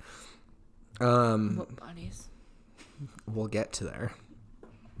burning. What bodies? We'll get to there.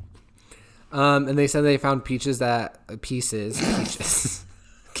 And they said they found pieces.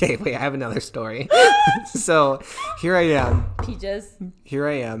 Okay, wait, I have another story. So here I am. Peaches. Here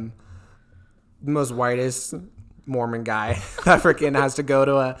I am. The most whitest Mormon guy that freaking has to go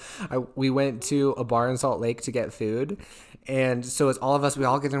to we went to a bar in Salt Lake to get food. And so it's all of us. We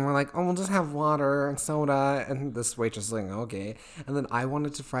all get in. We're like, oh, we'll just have water and soda. And this waitress is like, okay. And then I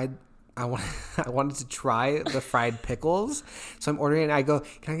wanted to try the fried pickles. So I'm ordering and I go,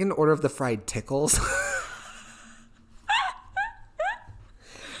 can I get an order of the fried tickles?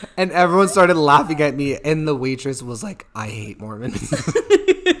 And everyone started laughing at me. And the waitress was like, I hate Mormons.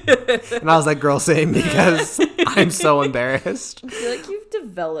 And I was like, girl, same, because I'm so embarrassed. I feel like you've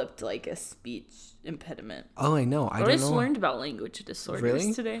developed like a speech impediment. Oh, I know. I just learned about language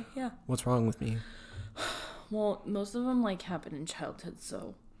disorders today. Yeah. What's wrong with me? Well, most of them like happen in childhood,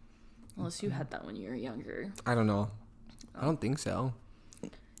 so unless you had that when you were younger. I don't know. I don't think so.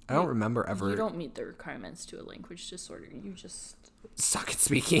 I don't remember ever. You don't meet the requirements to a language disorder. You just suck at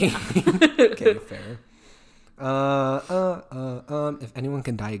speaking. Okay, fair. If anyone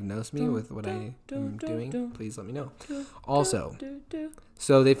can diagnose me with what I am doing, please let me know. Also,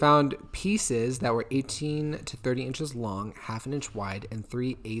 so they found pieces that were 18 to 30 inches long, half an inch wide, and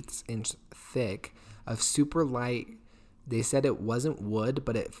 3/8 inch thick of super light. They said it wasn't wood,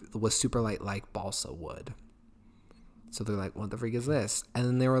 but it was super light like balsa wood. So they're like, what the freak is this? And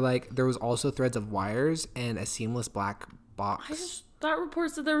then they were like, there was also threads of wires and a seamless black box. That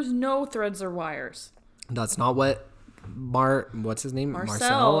report said there was no threads or wires. That's not what what's his name?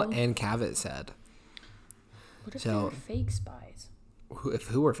 Marcel and Cavett said. What if they were fake spies?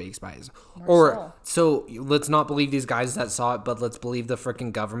 Who were fake spies? Marcel. Or, so let's not believe these guys that saw it, but let's believe the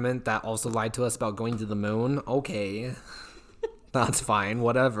freaking government that also lied to us about going to the moon. Okay. That's fine.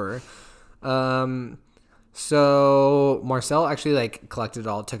 Whatever. So Marcel actually like collected it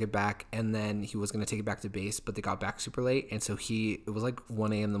all, took it back, and then he was going to take it back to base, but they got back super late. And so it was like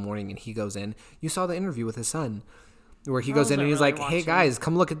 1 a.m. in the morning, and he goes in. You saw the interview with his son where he goes in and he's like, hey guys,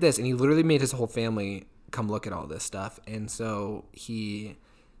 come look at this. And he literally made his whole family come look at all this stuff. And so the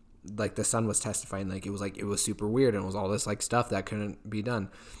son was testifying, like it was super weird. And it was all this like stuff that couldn't be done.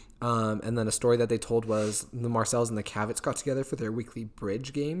 And then a story that they told was the Marcels and the Cavetts got together for their weekly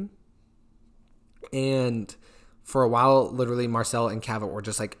bridge game. And for a while, literally, Marcel and Cavett were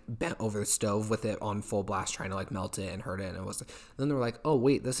just like bent over the stove with it on full blast, trying to like melt it and hurt it. And then they were like, oh,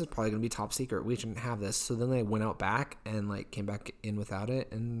 wait, this is probably going to be top secret. We shouldn't have this. So then they went out back and like came back in without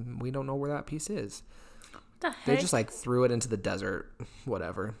it. And we don't know where that piece is. What the heck? They just like threw it into the desert.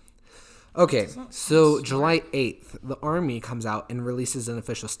 Whatever. Okay, so July 8th, the Army comes out and releases an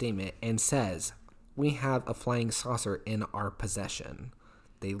official statement and says, we have a flying saucer in our possession.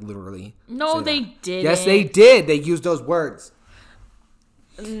 They literally they didn't. Yes, they did. They used those words.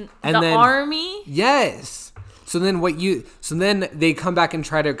 And then Army? Yes. So then they come back and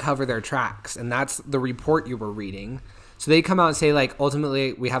try to cover their tracks, and that's the report you were reading. So they come out and say like,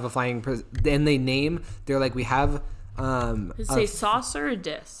 ultimately we have a flying and they're like, we have say saucer or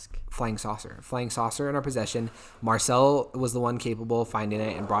disc? Flying saucer in our possession. Marcel was the one capable of finding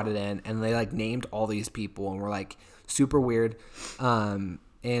it and brought it in, and they like named all these people and were like super weird.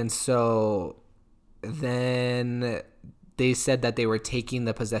 And so then they said that they were taking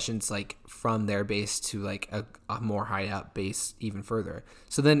the possessions like from their base to like a more high up base even further.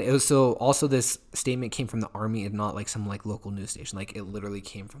 So then also this statement came from the Army and not like some like local news station. Like it literally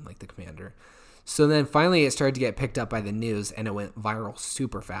came from like the commander. So then finally it started to get picked up by the news and it went viral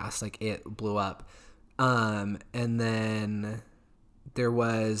super fast. Like it blew up. And then there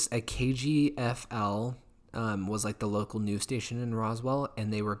was a KGFL, was like the local news station in Roswell,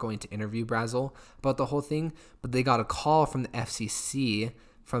 and they were going to interview Brazel about the whole thing, but they got a call from the FCC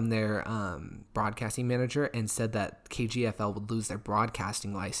from their broadcasting manager and said that KGFL would lose their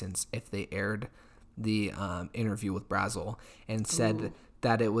broadcasting license if they aired the interview with Brazel, and said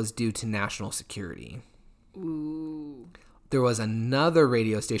that it was due to national security. Ooh. There was another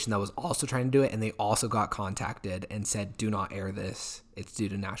radio station that was also trying to do it, and they also got contacted and said, do not air this. It's due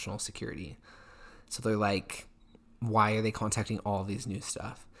to national security. So they're like, why are they contacting all these new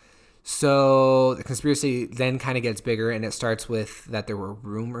stuff? So the conspiracy then kind of gets bigger, and it starts with that there were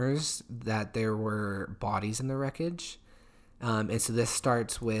rumors that there were bodies in the wreckage. And so this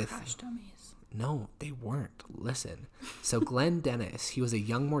starts with... Crash dummies. No, they weren't. Listen. So Glenn Dennis, he was a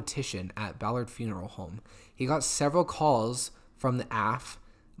young mortician at Ballard Funeral Home. He got several calls from the AF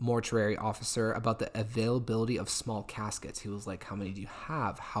mortuary officer about the availability of small caskets. He was like, how many do you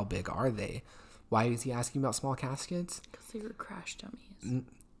have? How big are they? Why is he asking about small caskets? Because they were crash dummies.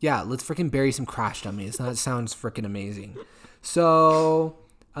 Yeah, let's freaking bury some crash dummies. That sounds freaking amazing. So...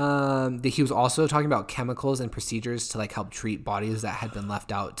 he was also talking about chemicals and procedures to like help treat bodies that had been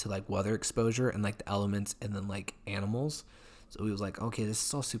left out to like weather exposure and like the elements and then like animals. So he was like, okay, this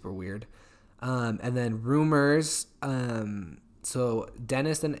is all super weird. And then rumors. So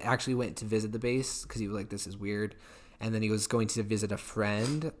Dennis then actually went to visit the base because he was like, this is weird. And then he was going to visit a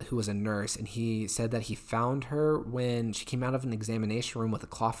friend who was a nurse, and he said that he found her when she came out of an examination room with a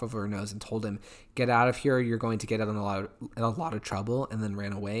cloth over her nose and told him, get out of here, you're going to get in a lot of trouble, and then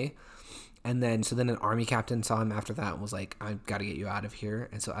ran away. And then, so then an army captain saw him after that and was like, I've got to get you out of here.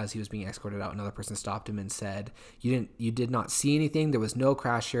 And so as he was being escorted out, another person stopped him and said, you did not see anything. There was no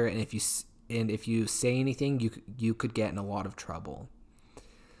crash here. And if you say anything, you could get in a lot of trouble.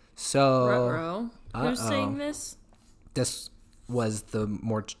 So, Ruh-roh. Who's saying this? This was the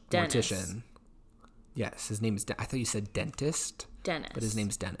mortician. Yes, his name is... I thought you said dentist. Dennis. But his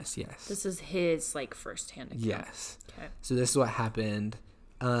name's Dennis, yes. This is his, like, first-hand account. Yes. Okay. So this is what happened.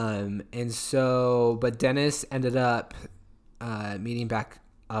 And so... But Dennis ended up meeting back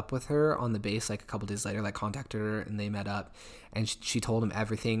up with her on the base, like, a couple days later, like, contacted her, and they met up. And she told him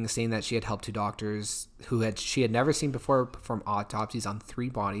everything, saying that she had helped two doctors who she had never seen before perform autopsies on 3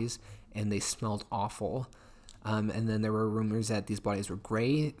 bodies, and they smelled awful. And then there were rumors that these bodies were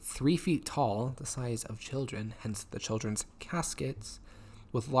gray, 3 feet tall, the size of children, hence the children's caskets,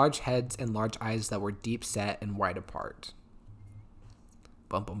 with large heads and large eyes that were deep set and wide apart.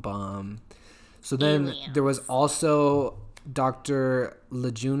 Bum, bum, bum. So then There was also Dr.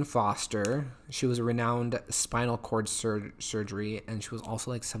 LeJune Foster. She was a renowned spinal cord surgery, and she was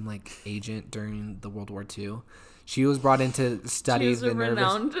also like some like agent during the World War II. She was brought in to study the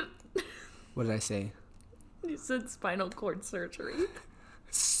nervous... What did I say? You said spinal cord surgery.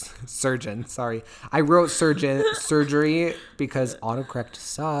 Surgeon, sorry. I wrote surgery because autocorrect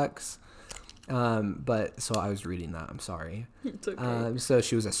sucks. But so I was reading that. I'm sorry. It's okay. So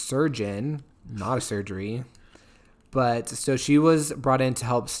she was a surgeon, not a surgery. But so she was brought in to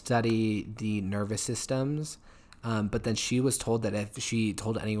help study the nervous systems. But then she was told that if she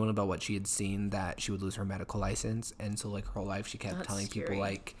told anyone about what she had seen, that she would lose her medical license. And so like her whole life, she kept telling people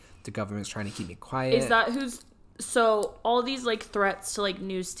like, the government's trying to keep me quiet. Is that so all these like threats to like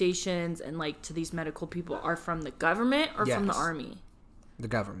news stations and like to these medical people are from the government or from the army? The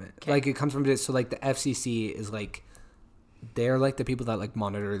government. Okay. Like it comes from so like the FCC is like, they're like the people that like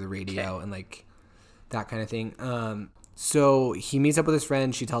monitor the radio and like that kind of thing. So he meets up with his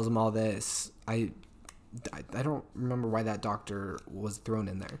friend. She tells him all this. I don't remember why that doctor was thrown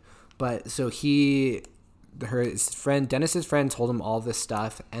in there, but so his friend Dennis's friend told him all this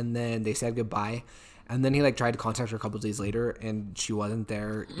stuff, and then they said goodbye, and then he like tried to contact her a couple of days later, and she wasn't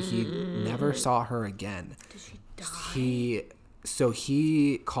there. He never saw her again. Did she die?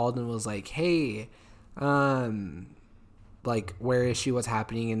 He called and was like, hey, like where is she, what's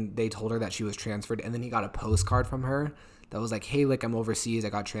happening? And they told her that she was transferred, and then he got a postcard from her that was like, hey, like I'm overseas, I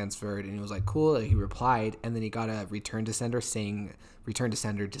got transferred. And he was like, cool. And he replied, and then he got a return to sender saying return to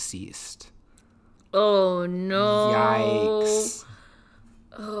sender deceased. Oh no. Yikes.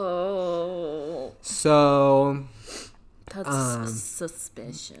 Oh. So that's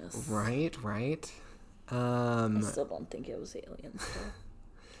suspicious. Right. I still don't think it was aliens though.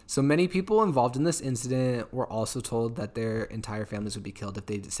 So many people involved in this incident were also told that their entire families would be killed if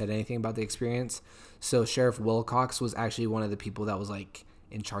they said anything about the experience. So Sheriff Wilcox was actually one of the people that was like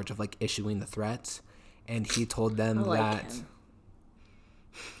in charge of like issuing the threats, and he told them that him.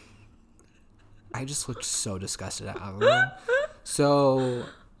 I just looked so disgusted at Avalon. So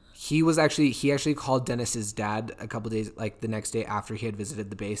he actually called Dennis's dad a couple days, like the next day after he had visited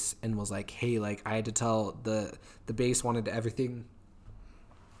the base, and was like, hey, like I had to tell the base wanted everything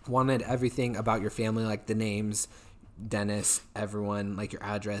about your family, like the names, Dennis, everyone, like your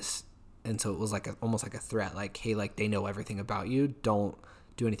address. And so it was like almost like a threat, like, hey, like they know everything about you. Don't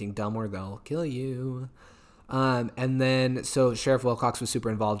do anything dumb or they'll kill you. And then, so Sheriff Wilcox was super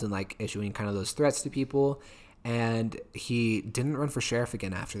involved in like issuing kind of those threats to people. And he didn't run for sheriff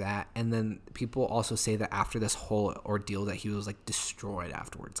again after that. And then people also say that after this whole ordeal that he was like destroyed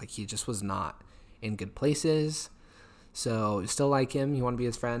afterwards. Like he just was not in good places. So you still like him? You want to be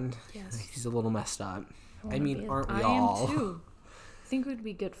his friend? Yes. He's a little messed up. I mean, aren't we I all? am too. I think we'd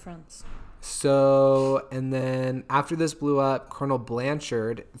be good friends. So, and then after this blew up, Colonel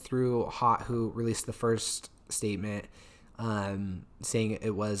Blanchard, through Hot, who released the first statement, saying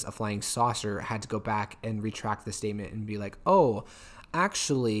it was a flying saucer, had to go back and retract the statement and be like, oh,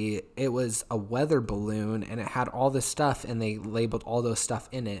 actually, it was a weather balloon and it had all this stuff and they labeled all those stuff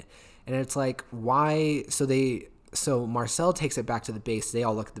in it. And it's like, why? So Marcel takes it back to the base. They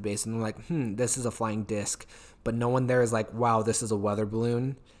all look at the base and they're like, this is a flying disc. But no one there is like, wow, this is a weather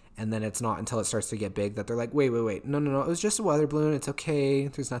balloon. And then it's not until it starts to get big that they're like, wait. No. It was just a weather balloon. It's okay.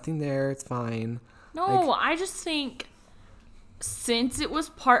 There's nothing there. It's fine. No, like, I just think since it was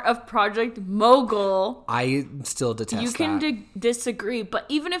part of Project Mogul, I still detest you can disagree. But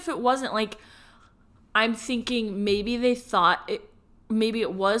even if it wasn't, like, I'm thinking maybe they thought maybe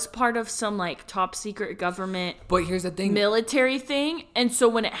it was part of some like top secret government. But here's the thing, military thing. And so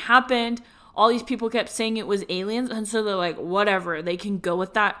when it happened, all these people kept saying it was aliens, and so they're like, whatever, they can go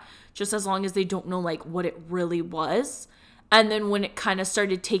with that just as long as they don't know like what it really was. And then when it kind of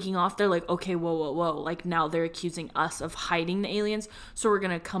started taking off, they're like, okay, whoa, like now they're accusing us of hiding the aliens, so we're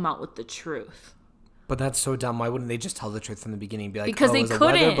gonna come out with the truth. But that's so dumb. Why wouldn't they just tell the truth from the beginning and be like, because it was a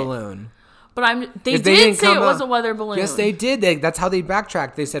weather balloon? But they did say it was a weather balloon. Yes, they did. That's how they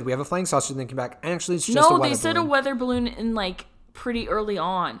backtracked. They said we have a flying saucer, and they came back. Actually, it's just a weather balloon. No, they said a weather balloon in like pretty early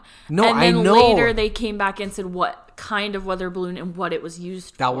on. No, and then I know. later they came back and said what kind of weather balloon and what it was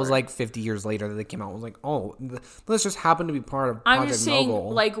used for. That was like 50 years later that they came out. It was like, oh, this just happened to be part of Project Mogul. I'm just saying,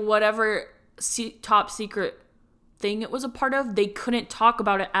 like, whatever top secret thing it was a part of, they couldn't talk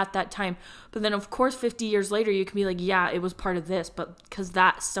about it at that time. But then, of course, 50 years later, you can be like, yeah, it was part of this. But because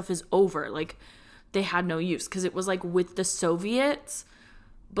that stuff is over, like, they had no use. Because it was, like, with the Soviets.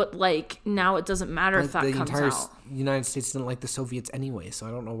 But, like, now it doesn't matter if that comes out. The entire United States didn't like the Soviets anyway, so I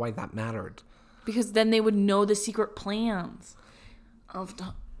don't know why that mattered. Because then they would know the secret plans of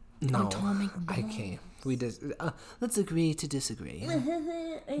the atomic bomb. I can't. Let's agree to disagree.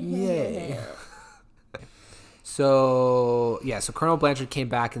 Yay. So Colonel Blanchard came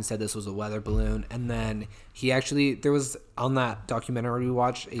back and said this was a weather balloon, and then he actually, there was, on that documentary we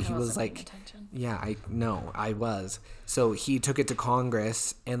watched, he was like, yeah, I was. So he took it to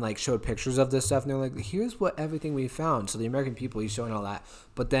Congress and like showed pictures of this stuff, and they're like, here's what everything we found. So the American people, he's showing all that.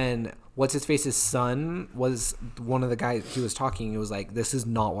 But then what's his face's son was one of the guys, he was talking, he was like, this is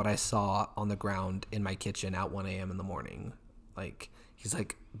not what I saw on the ground in my kitchen at 1 a.m. in the morning. Like, he's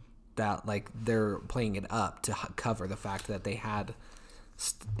like, that, like, they're playing it up to cover the fact that they had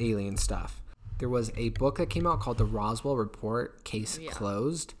alien stuff. There was a book that came out called The Roswell Report, Case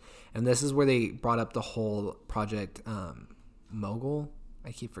Closed. And this is where they brought up the whole Project Mogul.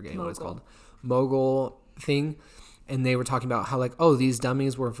 I keep forgetting what it's called. Mogul thing. And they were talking about how, like, oh, these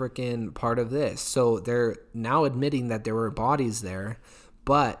dummies were freaking part of this. So they're now admitting that there were bodies there.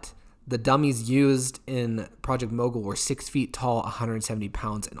 But the dummies used in Project Mogul were 6 feet tall, 170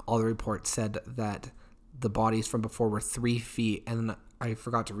 pounds. And all the reports said that the bodies from before were 3 feet. And I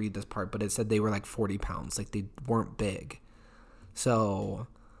forgot to read this part, but it said they were like 40 pounds. Like, they weren't big. So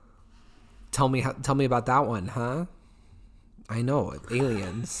tell me about that one, huh? I know,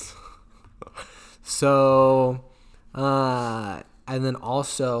 aliens. So, and then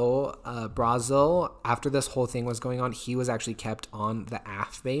also, Brazel, after this whole thing was going on, he was actually kept on the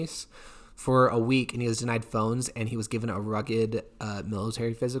AF base for a week, and he was denied phones, and he was given a rugged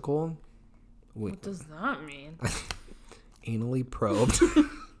military physical. What does that mean? Anally probed.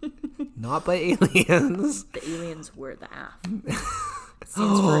 Not by aliens. The aliens were the AF. It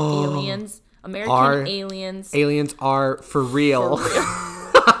stands for aliens. American aliens. Aliens are for real.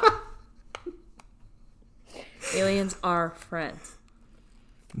 Aliens are friends.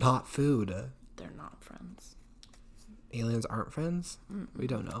 Not food. They're not friends. Aliens aren't friends? We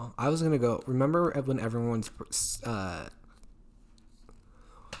don't know. I was going to go. Remember when everyone's...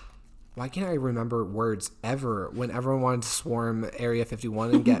 why can't I remember words ever? When everyone wanted to swarm Area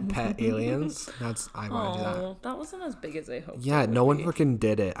 51 and get pet aliens? I want to do that. That wasn't as big as I hoped. Yeah, no one freaking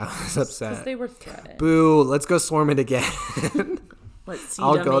did it. I was upset. Because they were threatened. Boo, let's go swarm it again. Let's see.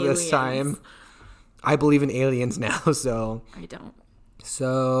 I'll go aliens this time. I believe in aliens now, so. I don't.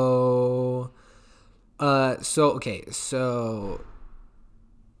 So, welcome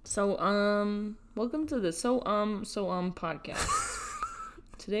to the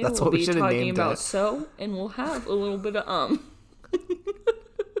podcast. Today That's we'll what we be should have talking named about it. and we'll have a little bit of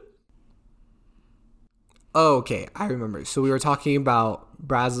Oh, okay, I remember. So we were talking about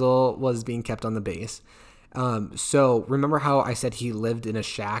Brazil was being kept on the base. So remember how I said he lived in a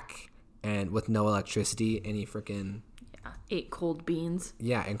shack and with no electricity and he freaking ate cold beans.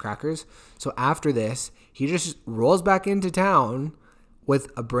 Yeah, and crackers. So after this, he just rolls back into town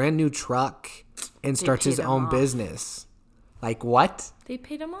with a brand new truck and starts his own business. Like what? They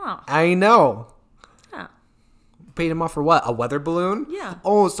paid him off. I know. Yeah. Paid him off for what? A weather balloon? Yeah.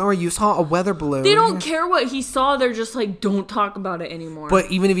 Oh, sorry, you saw a weather balloon. They don't care what he saw. They're just like, don't talk about it anymore.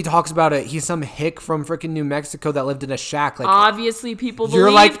 But even if he talks about it, he's some hick from freaking New Mexico that lived in a shack. Like obviously, people you're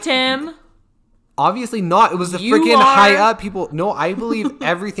believed him. Obviously not. It was the freaking high up people. No, I believe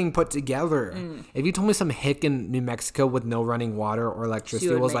everything put together. If you told me some hick in New Mexico with no running water or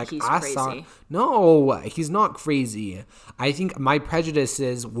electricity was like, I saw. No, he's not crazy. I think my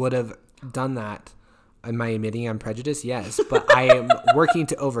prejudices would have done that. Am I admitting I'm prejudiced? Yes. But I am working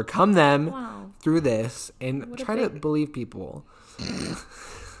to overcome them through this and try to believe people.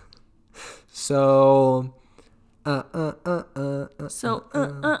 So,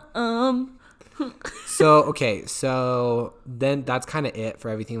 okay, so then that's kind of it for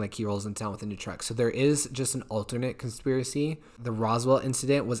everything. Like he rolls into town with a new truck. So there is just an alternate conspiracy. The Roswell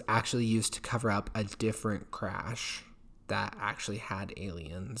incident was actually used to cover up a different crash that actually had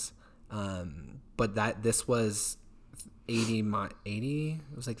aliens. But this was 80,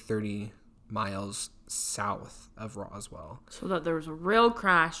 it was like 30 miles south of Roswell. So that there was a real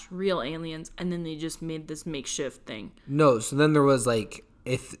crash, real aliens, and then they just made this makeshift thing. No, so then there was like,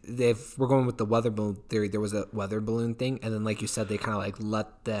 if we're going with the weather balloon theory, there was a weather balloon thing, and then like you said, they kind of like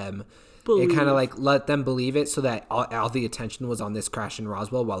let them believe it, so that all the attention was on this crash in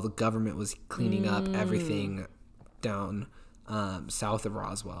Roswell while the government was cleaning up everything down south of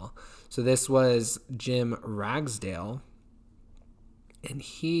Roswell. So this was Jim Ragsdale, and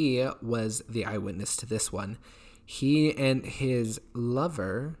he was the eyewitness to this one. He and his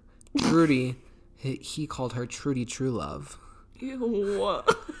lover, Trudy, he called her Trudy Truelove. Ew.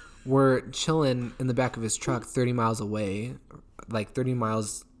 Were chilling in the back of his truck 30 miles away. Like 30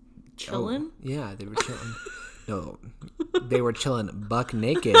 miles. Chilling? Oh, yeah, they were chilling. No, they were chilling buck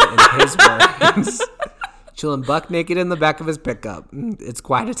naked in his words. Chilling buck naked in the back of his pickup. It's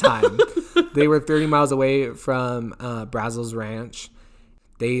quite a time. They were 30 miles away from Brazil's ranch.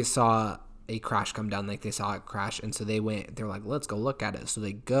 They saw a crash come down, like they saw it crash, and so they were like, let's go look at it. So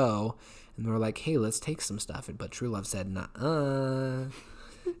they go, and they were like, hey, let's take some stuff. But True Love said, nuh-uh.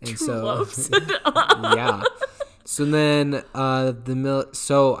 And so, yeah. So then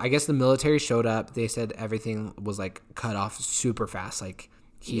so I guess the military showed up. They said everything was like cut off super fast. Like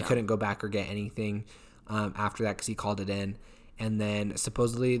he couldn't go back or get anything after that because he called it in. And then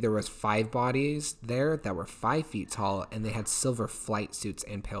supposedly there was 5 bodies there that were 5 feet tall, and they had silver flight suits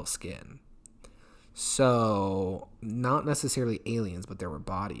and pale skin. So not necessarily aliens, but there were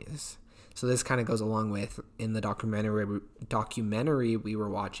bodies. So this kind of goes along with in the documentary we were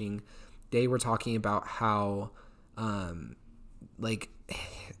watching. They were talking about how, like,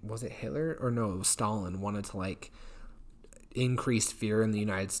 was it Hitler or no? It was Stalin wanted to like increase fear in the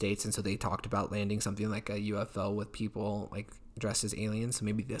United States, and so they talked about landing something like a UFO with people like dressed as aliens. So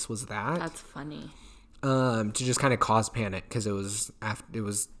maybe this was that. That's funny. To just kind of cause panic because it was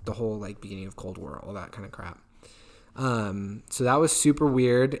the whole like beginning of Cold War, all that kind of crap. So that was super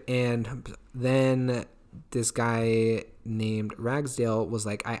weird. And then this guy named Ragsdale was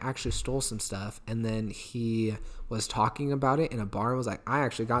like, I actually stole some stuff. And then he was talking about it in a bar and was like, I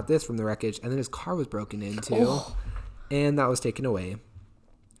actually got this from the wreckage. And then his car was broken into and that was taken away.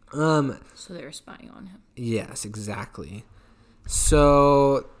 So they were spying on him. Yes, exactly.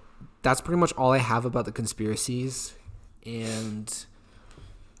 So that's pretty much all I have about the conspiracies. And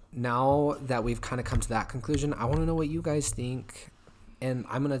now that we've kind of come to that conclusion, I want to know what you guys think. And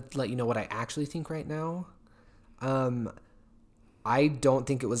I'm going to let you know what I actually think right now. I don't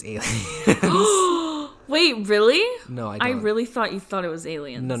think it was aliens. Wait, really? No, I don't. I really thought you thought it was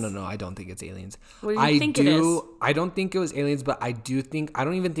aliens. No, I don't think it's aliens. What do you think it is? I don't think it was aliens, but I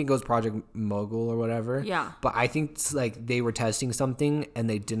don't even think it was Project Mogul or whatever. Yeah. But I think it's like they were testing something and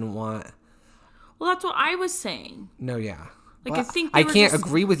they didn't want... Well, that's what I was saying. No, yeah. Like, well, I think I can't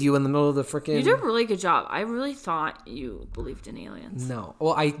agree with you in the middle of the freaking... You did a really good job. I really thought you believed in aliens. No.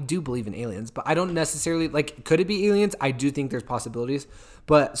 Well, I do believe in aliens, but I don't necessarily... Like, could it be aliens? I do think there's possibilities.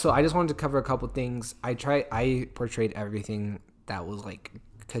 But, so I just wanted to cover a couple things. I portrayed everything that was, like,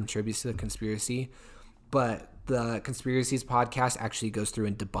 contributes to the conspiracy. But the Conspiracies podcast actually goes through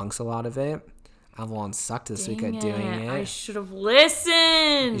and debunks a lot of it. Avalon sucked this week at doing it. I should have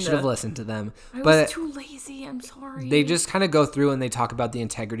listened. You should have listened to them. I was too lazy. I'm sorry. They just kind of go through and they talk about the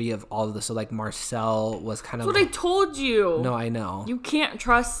integrity of all of this. So, like, Marcel was kind of... That's what I told you. No, I know. You can't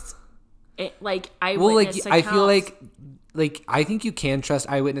trust it, like, eyewitness accounts. I feel like, I think you can trust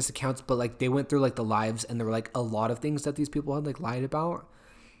eyewitness accounts, but, like, they went through, like, the lives, and there were, like, a lot of things that these people had, like, lied about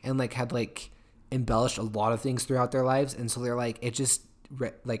and, like, had, like, embellished a lot of things throughout their lives. And so they're, like, it just...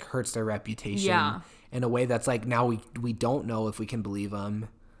 like hurts their reputation in a way that's like now we don't know if we can believe them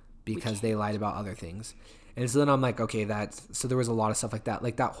because they lied about other things. And so then I'm like, okay, so there was a lot of stuff like that,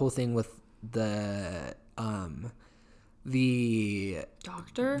 like that whole thing with the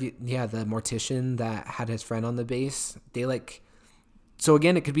doctor, the mortician that had his friend on the base. They like, so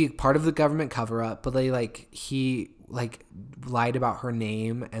again, it could be part of the government cover up, but he lied about her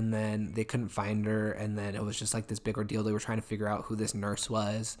name and then they couldn't find her, and then it was just like this big ordeal. They were trying to figure out who this nurse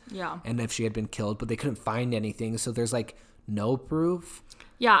was and if she had been killed, but they couldn't find anything, so there's like no proof.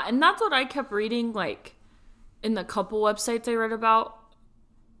 And that's what I kept reading, like in the couple websites I read about,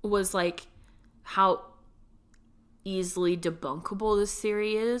 was like how easily debunkable this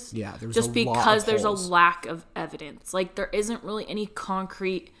theory is. There's just because there's holes. a lack of evidence. Like there isn't really any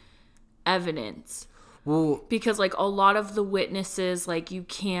concrete evidence. Well, because like a lot of the witnesses, like you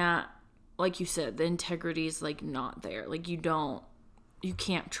can't, like you said, the integrity is like not there. Like you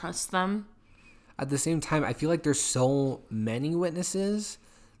can't trust them. At the same time, I feel like there's so many witnesses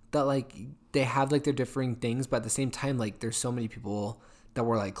that like they have like their differing things, but at the same time, like there's so many people that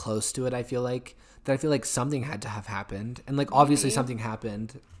were like close to it. I feel like something had to have happened, and like obviously something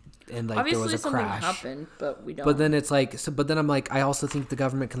happened. And like obviously there was a crash. Happened, but we don't. But then it's like, but then I'm like, I also think the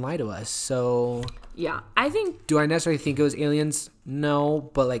government can lie to us. So I think. Do I necessarily think it was aliens? No,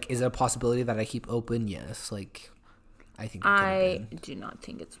 but like, is it a possibility that I keep open? Yes. Like, I think. I do not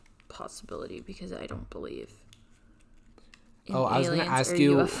think it's a possibility because I don't believe. I was gonna ask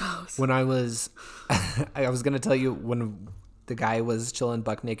you UFOs. When I was gonna tell you when the guy was chilling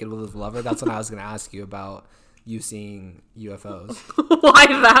buck naked with his lover. That's when I was gonna ask you about you seeing UFOs. Why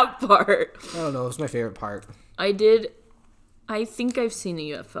that part? I don't know. It was my favorite part. I think I've seen a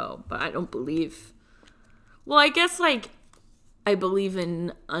UFO, but I don't believe. Well, I guess like I believe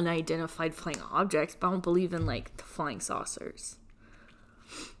in unidentified flying objects, but I don't believe in like the flying saucers.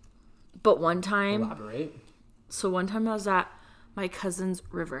 But one time, elaborate. So one time I was at my cousin's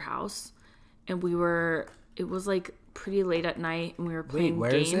river house, and it was like pretty late at night, and we were playing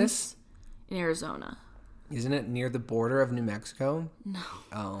where games is this? In Arizona. Isn't it near the border of New Mexico? No.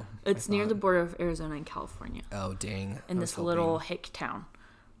 Oh. It's near the border of Arizona and California. Oh, dang. In this little hick town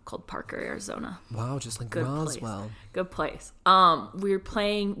called Parker, Arizona. Wow, just like Good Roswell. Place. Good place. We were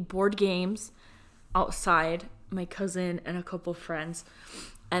playing board games outside, my cousin and a couple friends.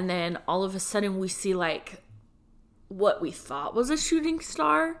 And then all of a sudden we see like what we thought was a shooting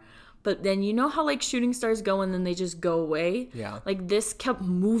star. But then you know how like shooting stars go and then they just go away? Yeah. Like this kept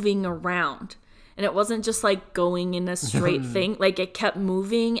moving around. And it wasn't just like going in a straight thing. Like it kept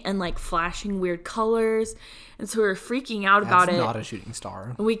moving and like flashing weird colors. And so we were freaking out about it. It's not a shooting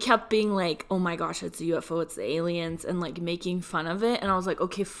star. And we kept being like, oh my gosh, it's a UFO, it's the aliens, and like making fun of it. And I was like,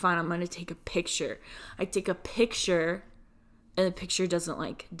 okay, fine, I'm going to take a picture. I take a picture and the picture doesn't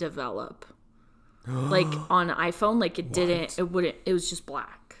like develop. Like on an iPhone, like it didn't, it was just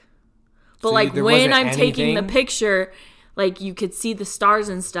black. But so like when I'm taking the picture, like you could see the stars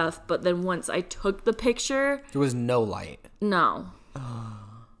and stuff, but then once I took the picture, there was no light. No.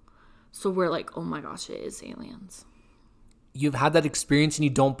 So we're like, oh my gosh, it is aliens. You've had that experience and you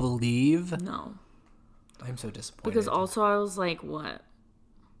don't believe? No. I'm so disappointed. Because also I was like, what?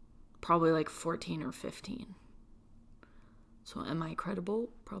 Probably like 14 or 15. So am I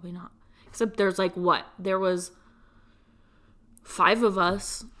credible? Probably not. Except there's like what? There was 5 of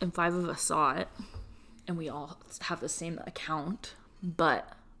us and 5 of us saw it. And we all have the same account.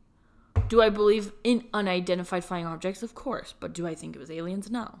 But do I believe in unidentified flying objects? Of course. But do I think it was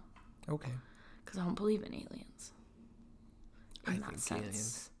aliens? No. Okay. Because I don't believe in aliens. I think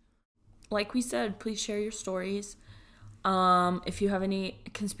aliens. Like we said, please share your stories. If you have any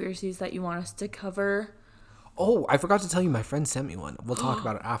conspiracies that you want us to cover. Oh, I forgot to tell you, my friend sent me one. We'll talk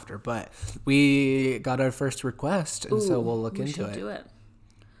about it after. But we got our first request, and so we'll look into it. Do it.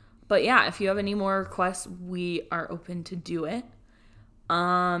 But yeah, if you have any more requests, we are open to do it.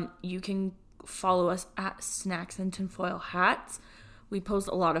 You can follow us at Snacks and Tinfoil Hats. We post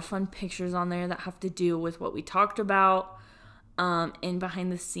a lot of fun pictures on there that have to do with what we talked about, and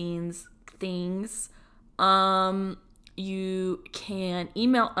behind the scenes things. You can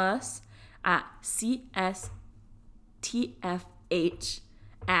email us at cstfh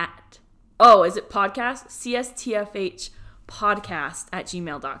at Oh, is it podcast?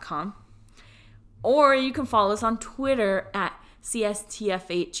 CSTFHpodcast@gmail.com. Or you can follow us on Twitter at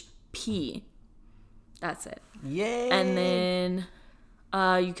CSTFHP. That's it. Yay! And then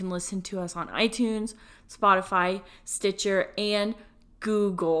you can listen to us on iTunes, Spotify, Stitcher, and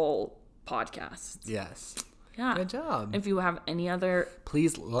Google Podcasts. Yes. Yeah. Good job. If you have any other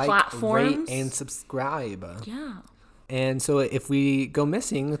Please like, platforms, rate, and subscribe. Yeah. And so if we go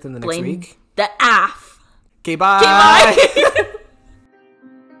missing within the next Blame week... the AF. Okay, bye! Bye!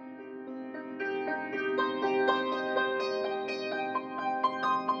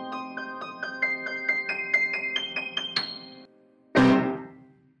 I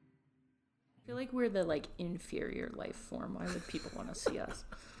feel like we're the inferior life form. Why would people want to see us?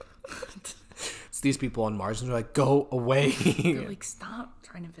 It's these people on Mars and they're like, go away. They're like, stop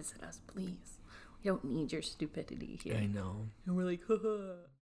trying to visit us, please. We don't need your stupidity here. I know. And we're like, haha.